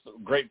at this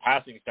great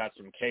passing stats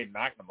from Cade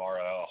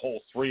McNamara, a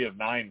whole 3 of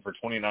 9 for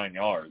 29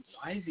 yards.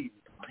 Why is he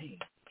playing?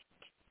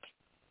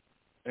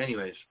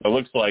 Anyways. It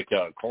looks like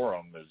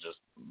Corum is just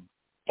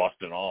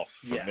busting off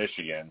for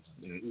Michigan.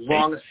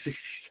 Longest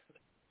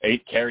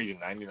 8 carries and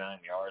 99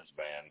 yards,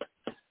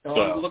 man. No,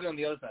 So, I'm looking on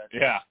the other side.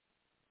 Yeah.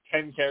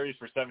 10 carries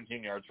for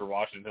 17 yards for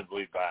Washington's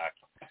lead back.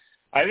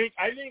 I think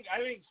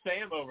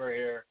Sam over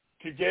here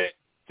could get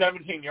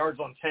 17 yards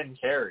on 10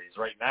 carries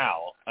right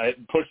now,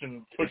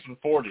 pushing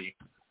 40.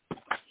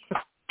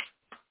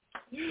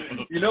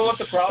 You know what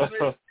the problem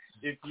is?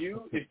 If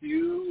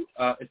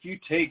you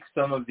take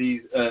some of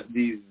these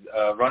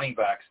running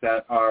backs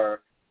that are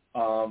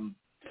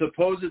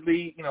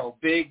supposedly, you know,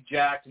 big,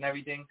 jacked, and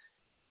everything,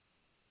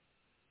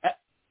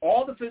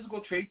 all the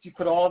physical traits, you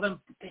put all of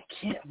them, they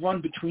can't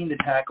run between the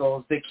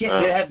tackles. They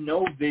can't. They have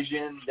no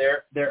vision.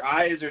 Their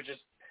eyes are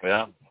just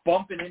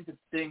bumping into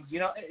things. You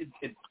know,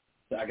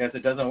 I guess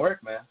it doesn't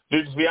work, man.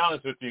 Dude, to be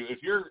honest with you,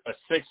 if you're a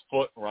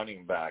 6-foot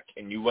running back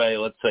and you weigh,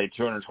 let's say,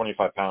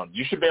 225 pounds,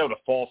 you should be able to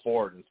fall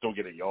forward and still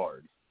get a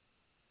yard.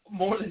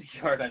 More than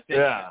a yard, I think.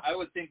 Yeah. I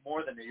would think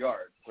more than a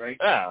yard, right?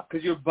 Yeah.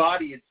 Because your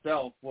body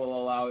itself will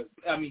allow it.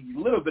 I mean, a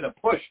little bit of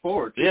push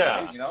forward. Too,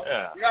 yeah. Right? You know,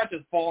 yeah. You're not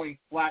just falling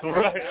flat.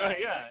 Right.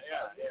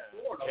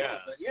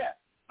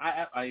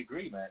 I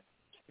agree, man.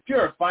 If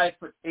you're a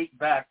 5'8"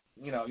 back,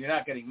 you know, you're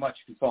not getting much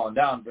if you're falling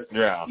down. But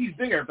these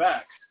bigger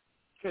backs,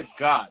 good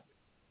God,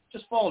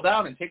 just fall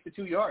down and take the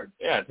 2 yards.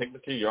 Yeah, take the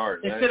 2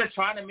 yards. Instead of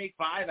trying to make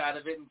 5 out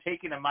of it and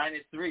taking a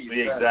 -3.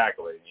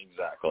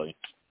 Exactly.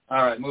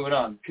 All right, moving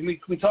on. Can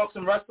we talk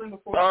some wrestling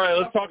before? All right,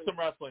 let's talk some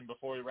wrestling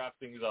before we wrap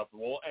things up.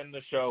 We'll end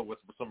the show with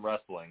some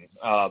wrestling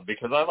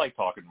because I like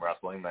talking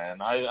wrestling,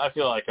 man. I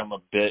feel like I'm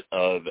a bit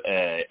of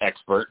an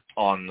expert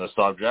on the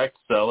subject.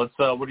 So let's.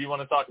 What do you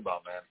want to talk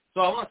about, man?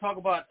 So I want to talk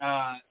about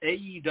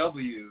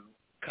AEW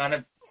kind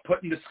of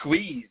putting the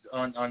squeeze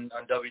on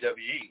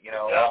WWE. You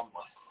know,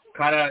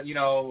 kind of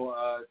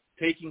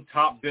taking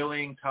top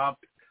billing,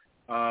 top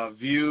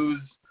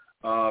views,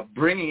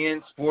 bringing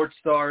in sports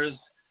stars.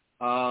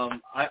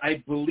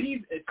 I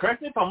believe,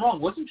 correct me if I'm wrong,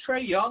 wasn't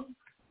Trae Young?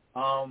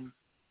 Giannis.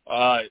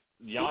 I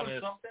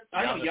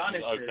know Giannis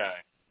did. Okay.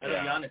 I know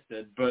Giannis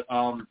did, but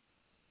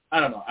I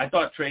don't know. I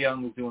thought Trae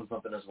Young was doing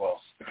something as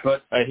well.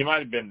 But he might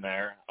have been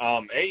there.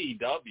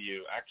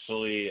 AEW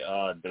actually,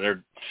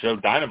 their show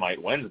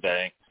Dynamite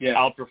Wednesday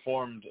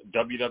outperformed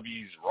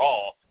WWE's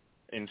Raw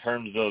in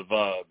terms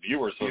of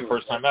viewers for the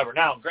first time ever.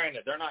 Now,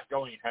 granted, they're not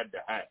going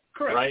head-to-head,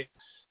 correct, right?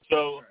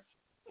 So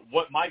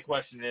what my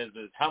question is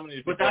how many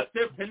people... But that's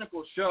their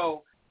pinnacle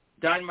show.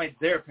 Dynamite's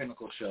their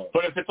pinnacle show.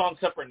 But if it's on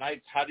separate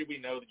nights, how do we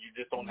know that you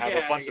just don't have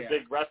a bunch of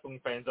big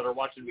wrestling fans that are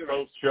watching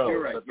both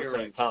shows at the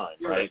same time,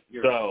 right?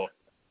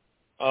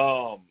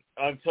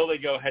 Until they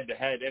go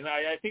head-to-head. And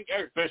I think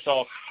Eric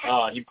Bischoff,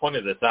 he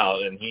pointed this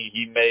out, and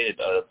he made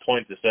a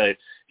point to say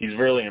he's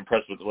really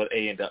impressed with what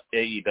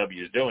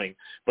AEW is doing.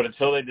 But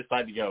until they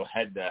decide to go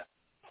head-to-head,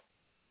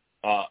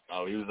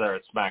 he was there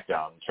at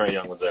SmackDown. Trae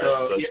Young was there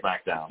at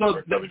SmackDown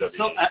for WWE.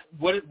 So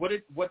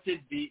what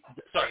did the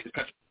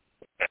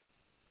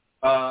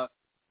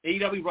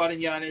AEW brought in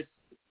Giannis,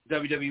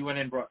 WWE went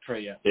in and brought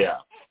Trae Young. Yeah.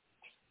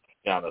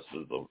 Giannis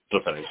is the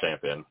defending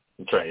champion.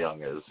 Trae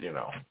Young is,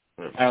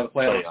 out of the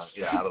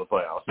playoffs. Out of the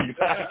playoffs.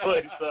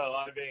 Exactly. So,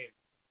 I mean.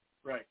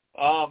 Right.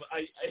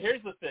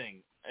 Here's the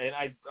thing, and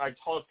I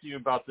talked to you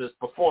about this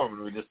before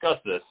when we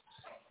discussed this.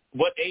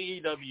 What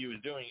AEW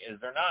is doing is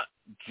they're not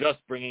just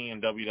bringing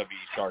in WWE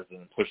stars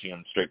and pushing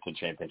them straight to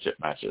championship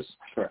matches.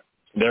 Correct.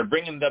 They're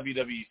bringing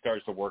WWE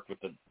stars to work with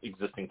the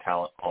existing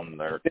talent on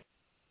their.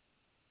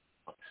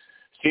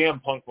 CM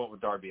Punk went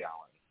with Darby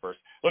Allin first.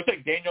 Looks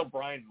like Daniel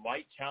Bryan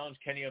might challenge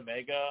Kenny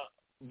Omega,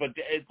 but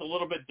it's a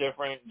little bit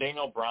different.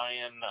 Daniel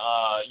Bryan,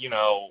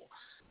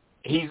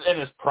 he's in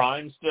his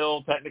prime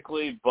still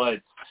technically,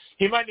 but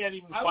he might not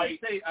even fight.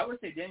 I would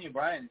say Daniel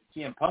Bryan and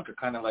CM Punk are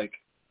kind of like.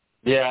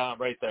 Yeah,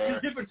 right there.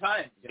 Different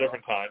times.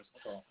 Different times.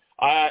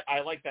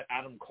 I like that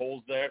Adam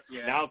Cole's there.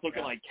 Yeah, now it's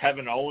looking like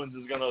Kevin Owens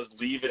is going to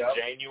leave in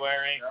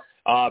January.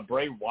 Yep.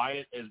 Bray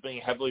Wyatt is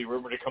being heavily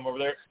rumored to come over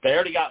there. They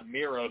already got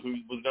Miro, who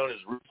was known as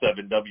Rusev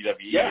in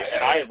WWE.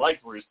 And I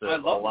like Rusev I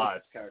love a lot.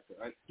 Rusev's character.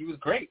 He was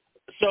great.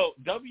 So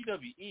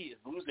WWE is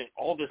losing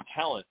all this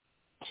talent.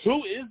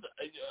 Who is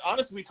 –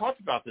 honestly, we talked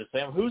about this,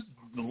 Sam. Who's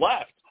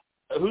left?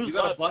 You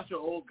got a bunch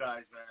of old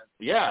guys, man.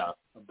 Yeah.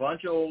 A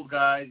bunch of old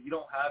guys. You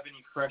don't have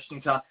any fresh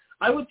new talent.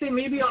 I would say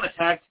maybe on a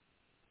tag team,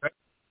 right?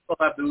 You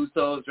still have the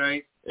Usos,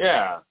 right?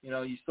 Yeah.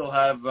 You still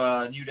have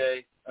New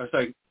Day.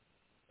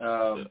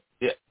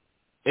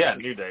 Yeah,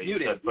 New Day.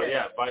 But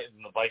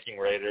fighting the Viking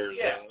Raiders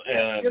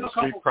and the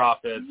Street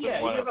Profits. Yeah,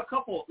 and you have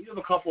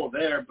a couple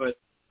there, but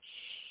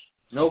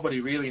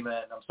nobody really,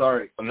 man. I'm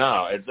sorry.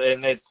 No,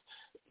 it's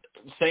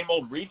same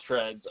old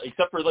retreads,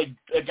 except for like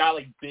a guy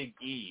like Big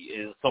E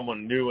is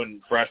someone new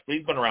and fresh.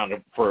 He's been around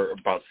for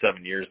about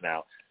 7 years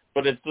now.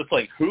 But it's just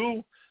like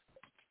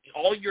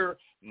all your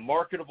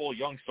marketable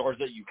young stars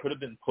that you could have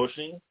been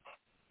pushing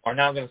are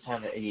now going to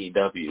sign to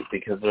AEW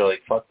because they're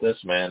like, fuck this,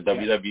 man.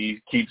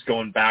 WWE keeps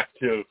going back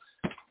to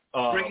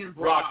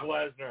Brock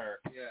Lesnar.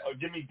 Yeah.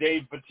 Give me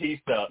Dave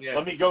Bautista. Yeah.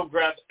 Let me go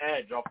grab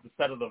Edge off the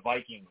set of the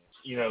Vikings,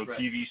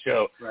 TV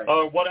show. Right.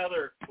 What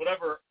other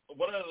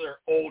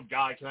old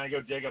guy can I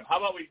go dig up? How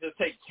about we just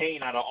take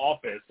Kane out of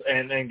Office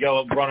and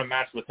go run a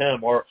match with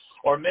him, or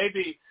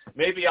maybe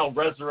I'll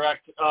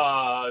resurrect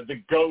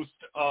the ghost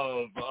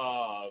of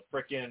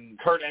frickin'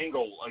 Kurt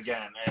Angle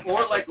again.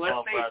 Or like, let's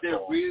say they're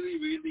really,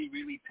 really,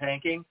 really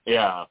tanking.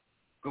 Yeah.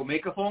 Go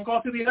make a phone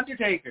call to The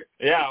Undertaker.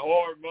 Yeah,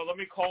 or let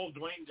me call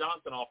Dwayne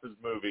Johnson off his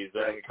movies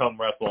and come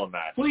wrestle a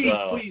match. Please.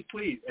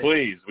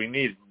 Please, we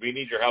need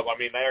your help. I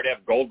mean, they already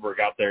have Goldberg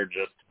out there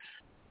just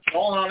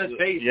falling on his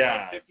face.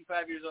 Yeah,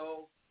 55 years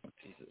old.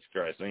 Jesus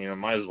Christ!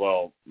 Might as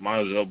well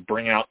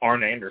bring out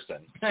Arn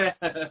Anderson.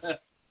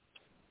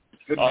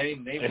 Good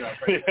name drop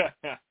right there.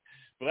 Yeah.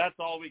 Well, that's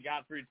all we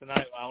got for you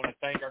tonight. I want to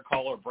thank our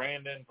caller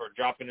Brandon for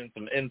dropping in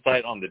some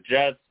insight on the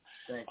Jets.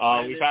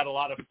 We've had a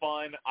lot of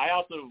fun. I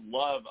also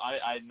love,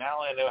 I now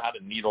know how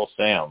to needle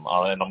Sam,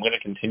 and I'm going to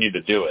continue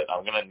to do it.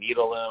 I'm going to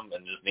needle him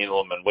and just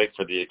needle him and wait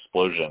for the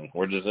explosion.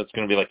 It's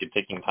going to be like a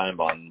ticking time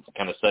bomb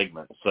kind of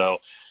segment. So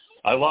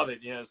I love it.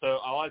 So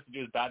all I have to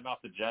do is badmouth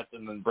the Jets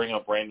and then bring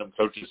up random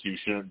coaches who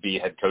shouldn't be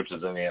head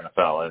coaches in the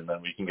NFL, and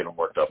then we can get them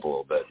worked up a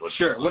little bit.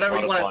 Sure, whatever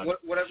you want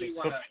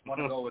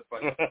to go with,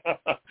 buddy.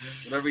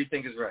 Whatever you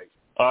think is right.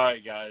 All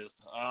right, guys.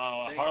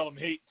 Harlem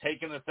Heat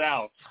taking us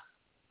out.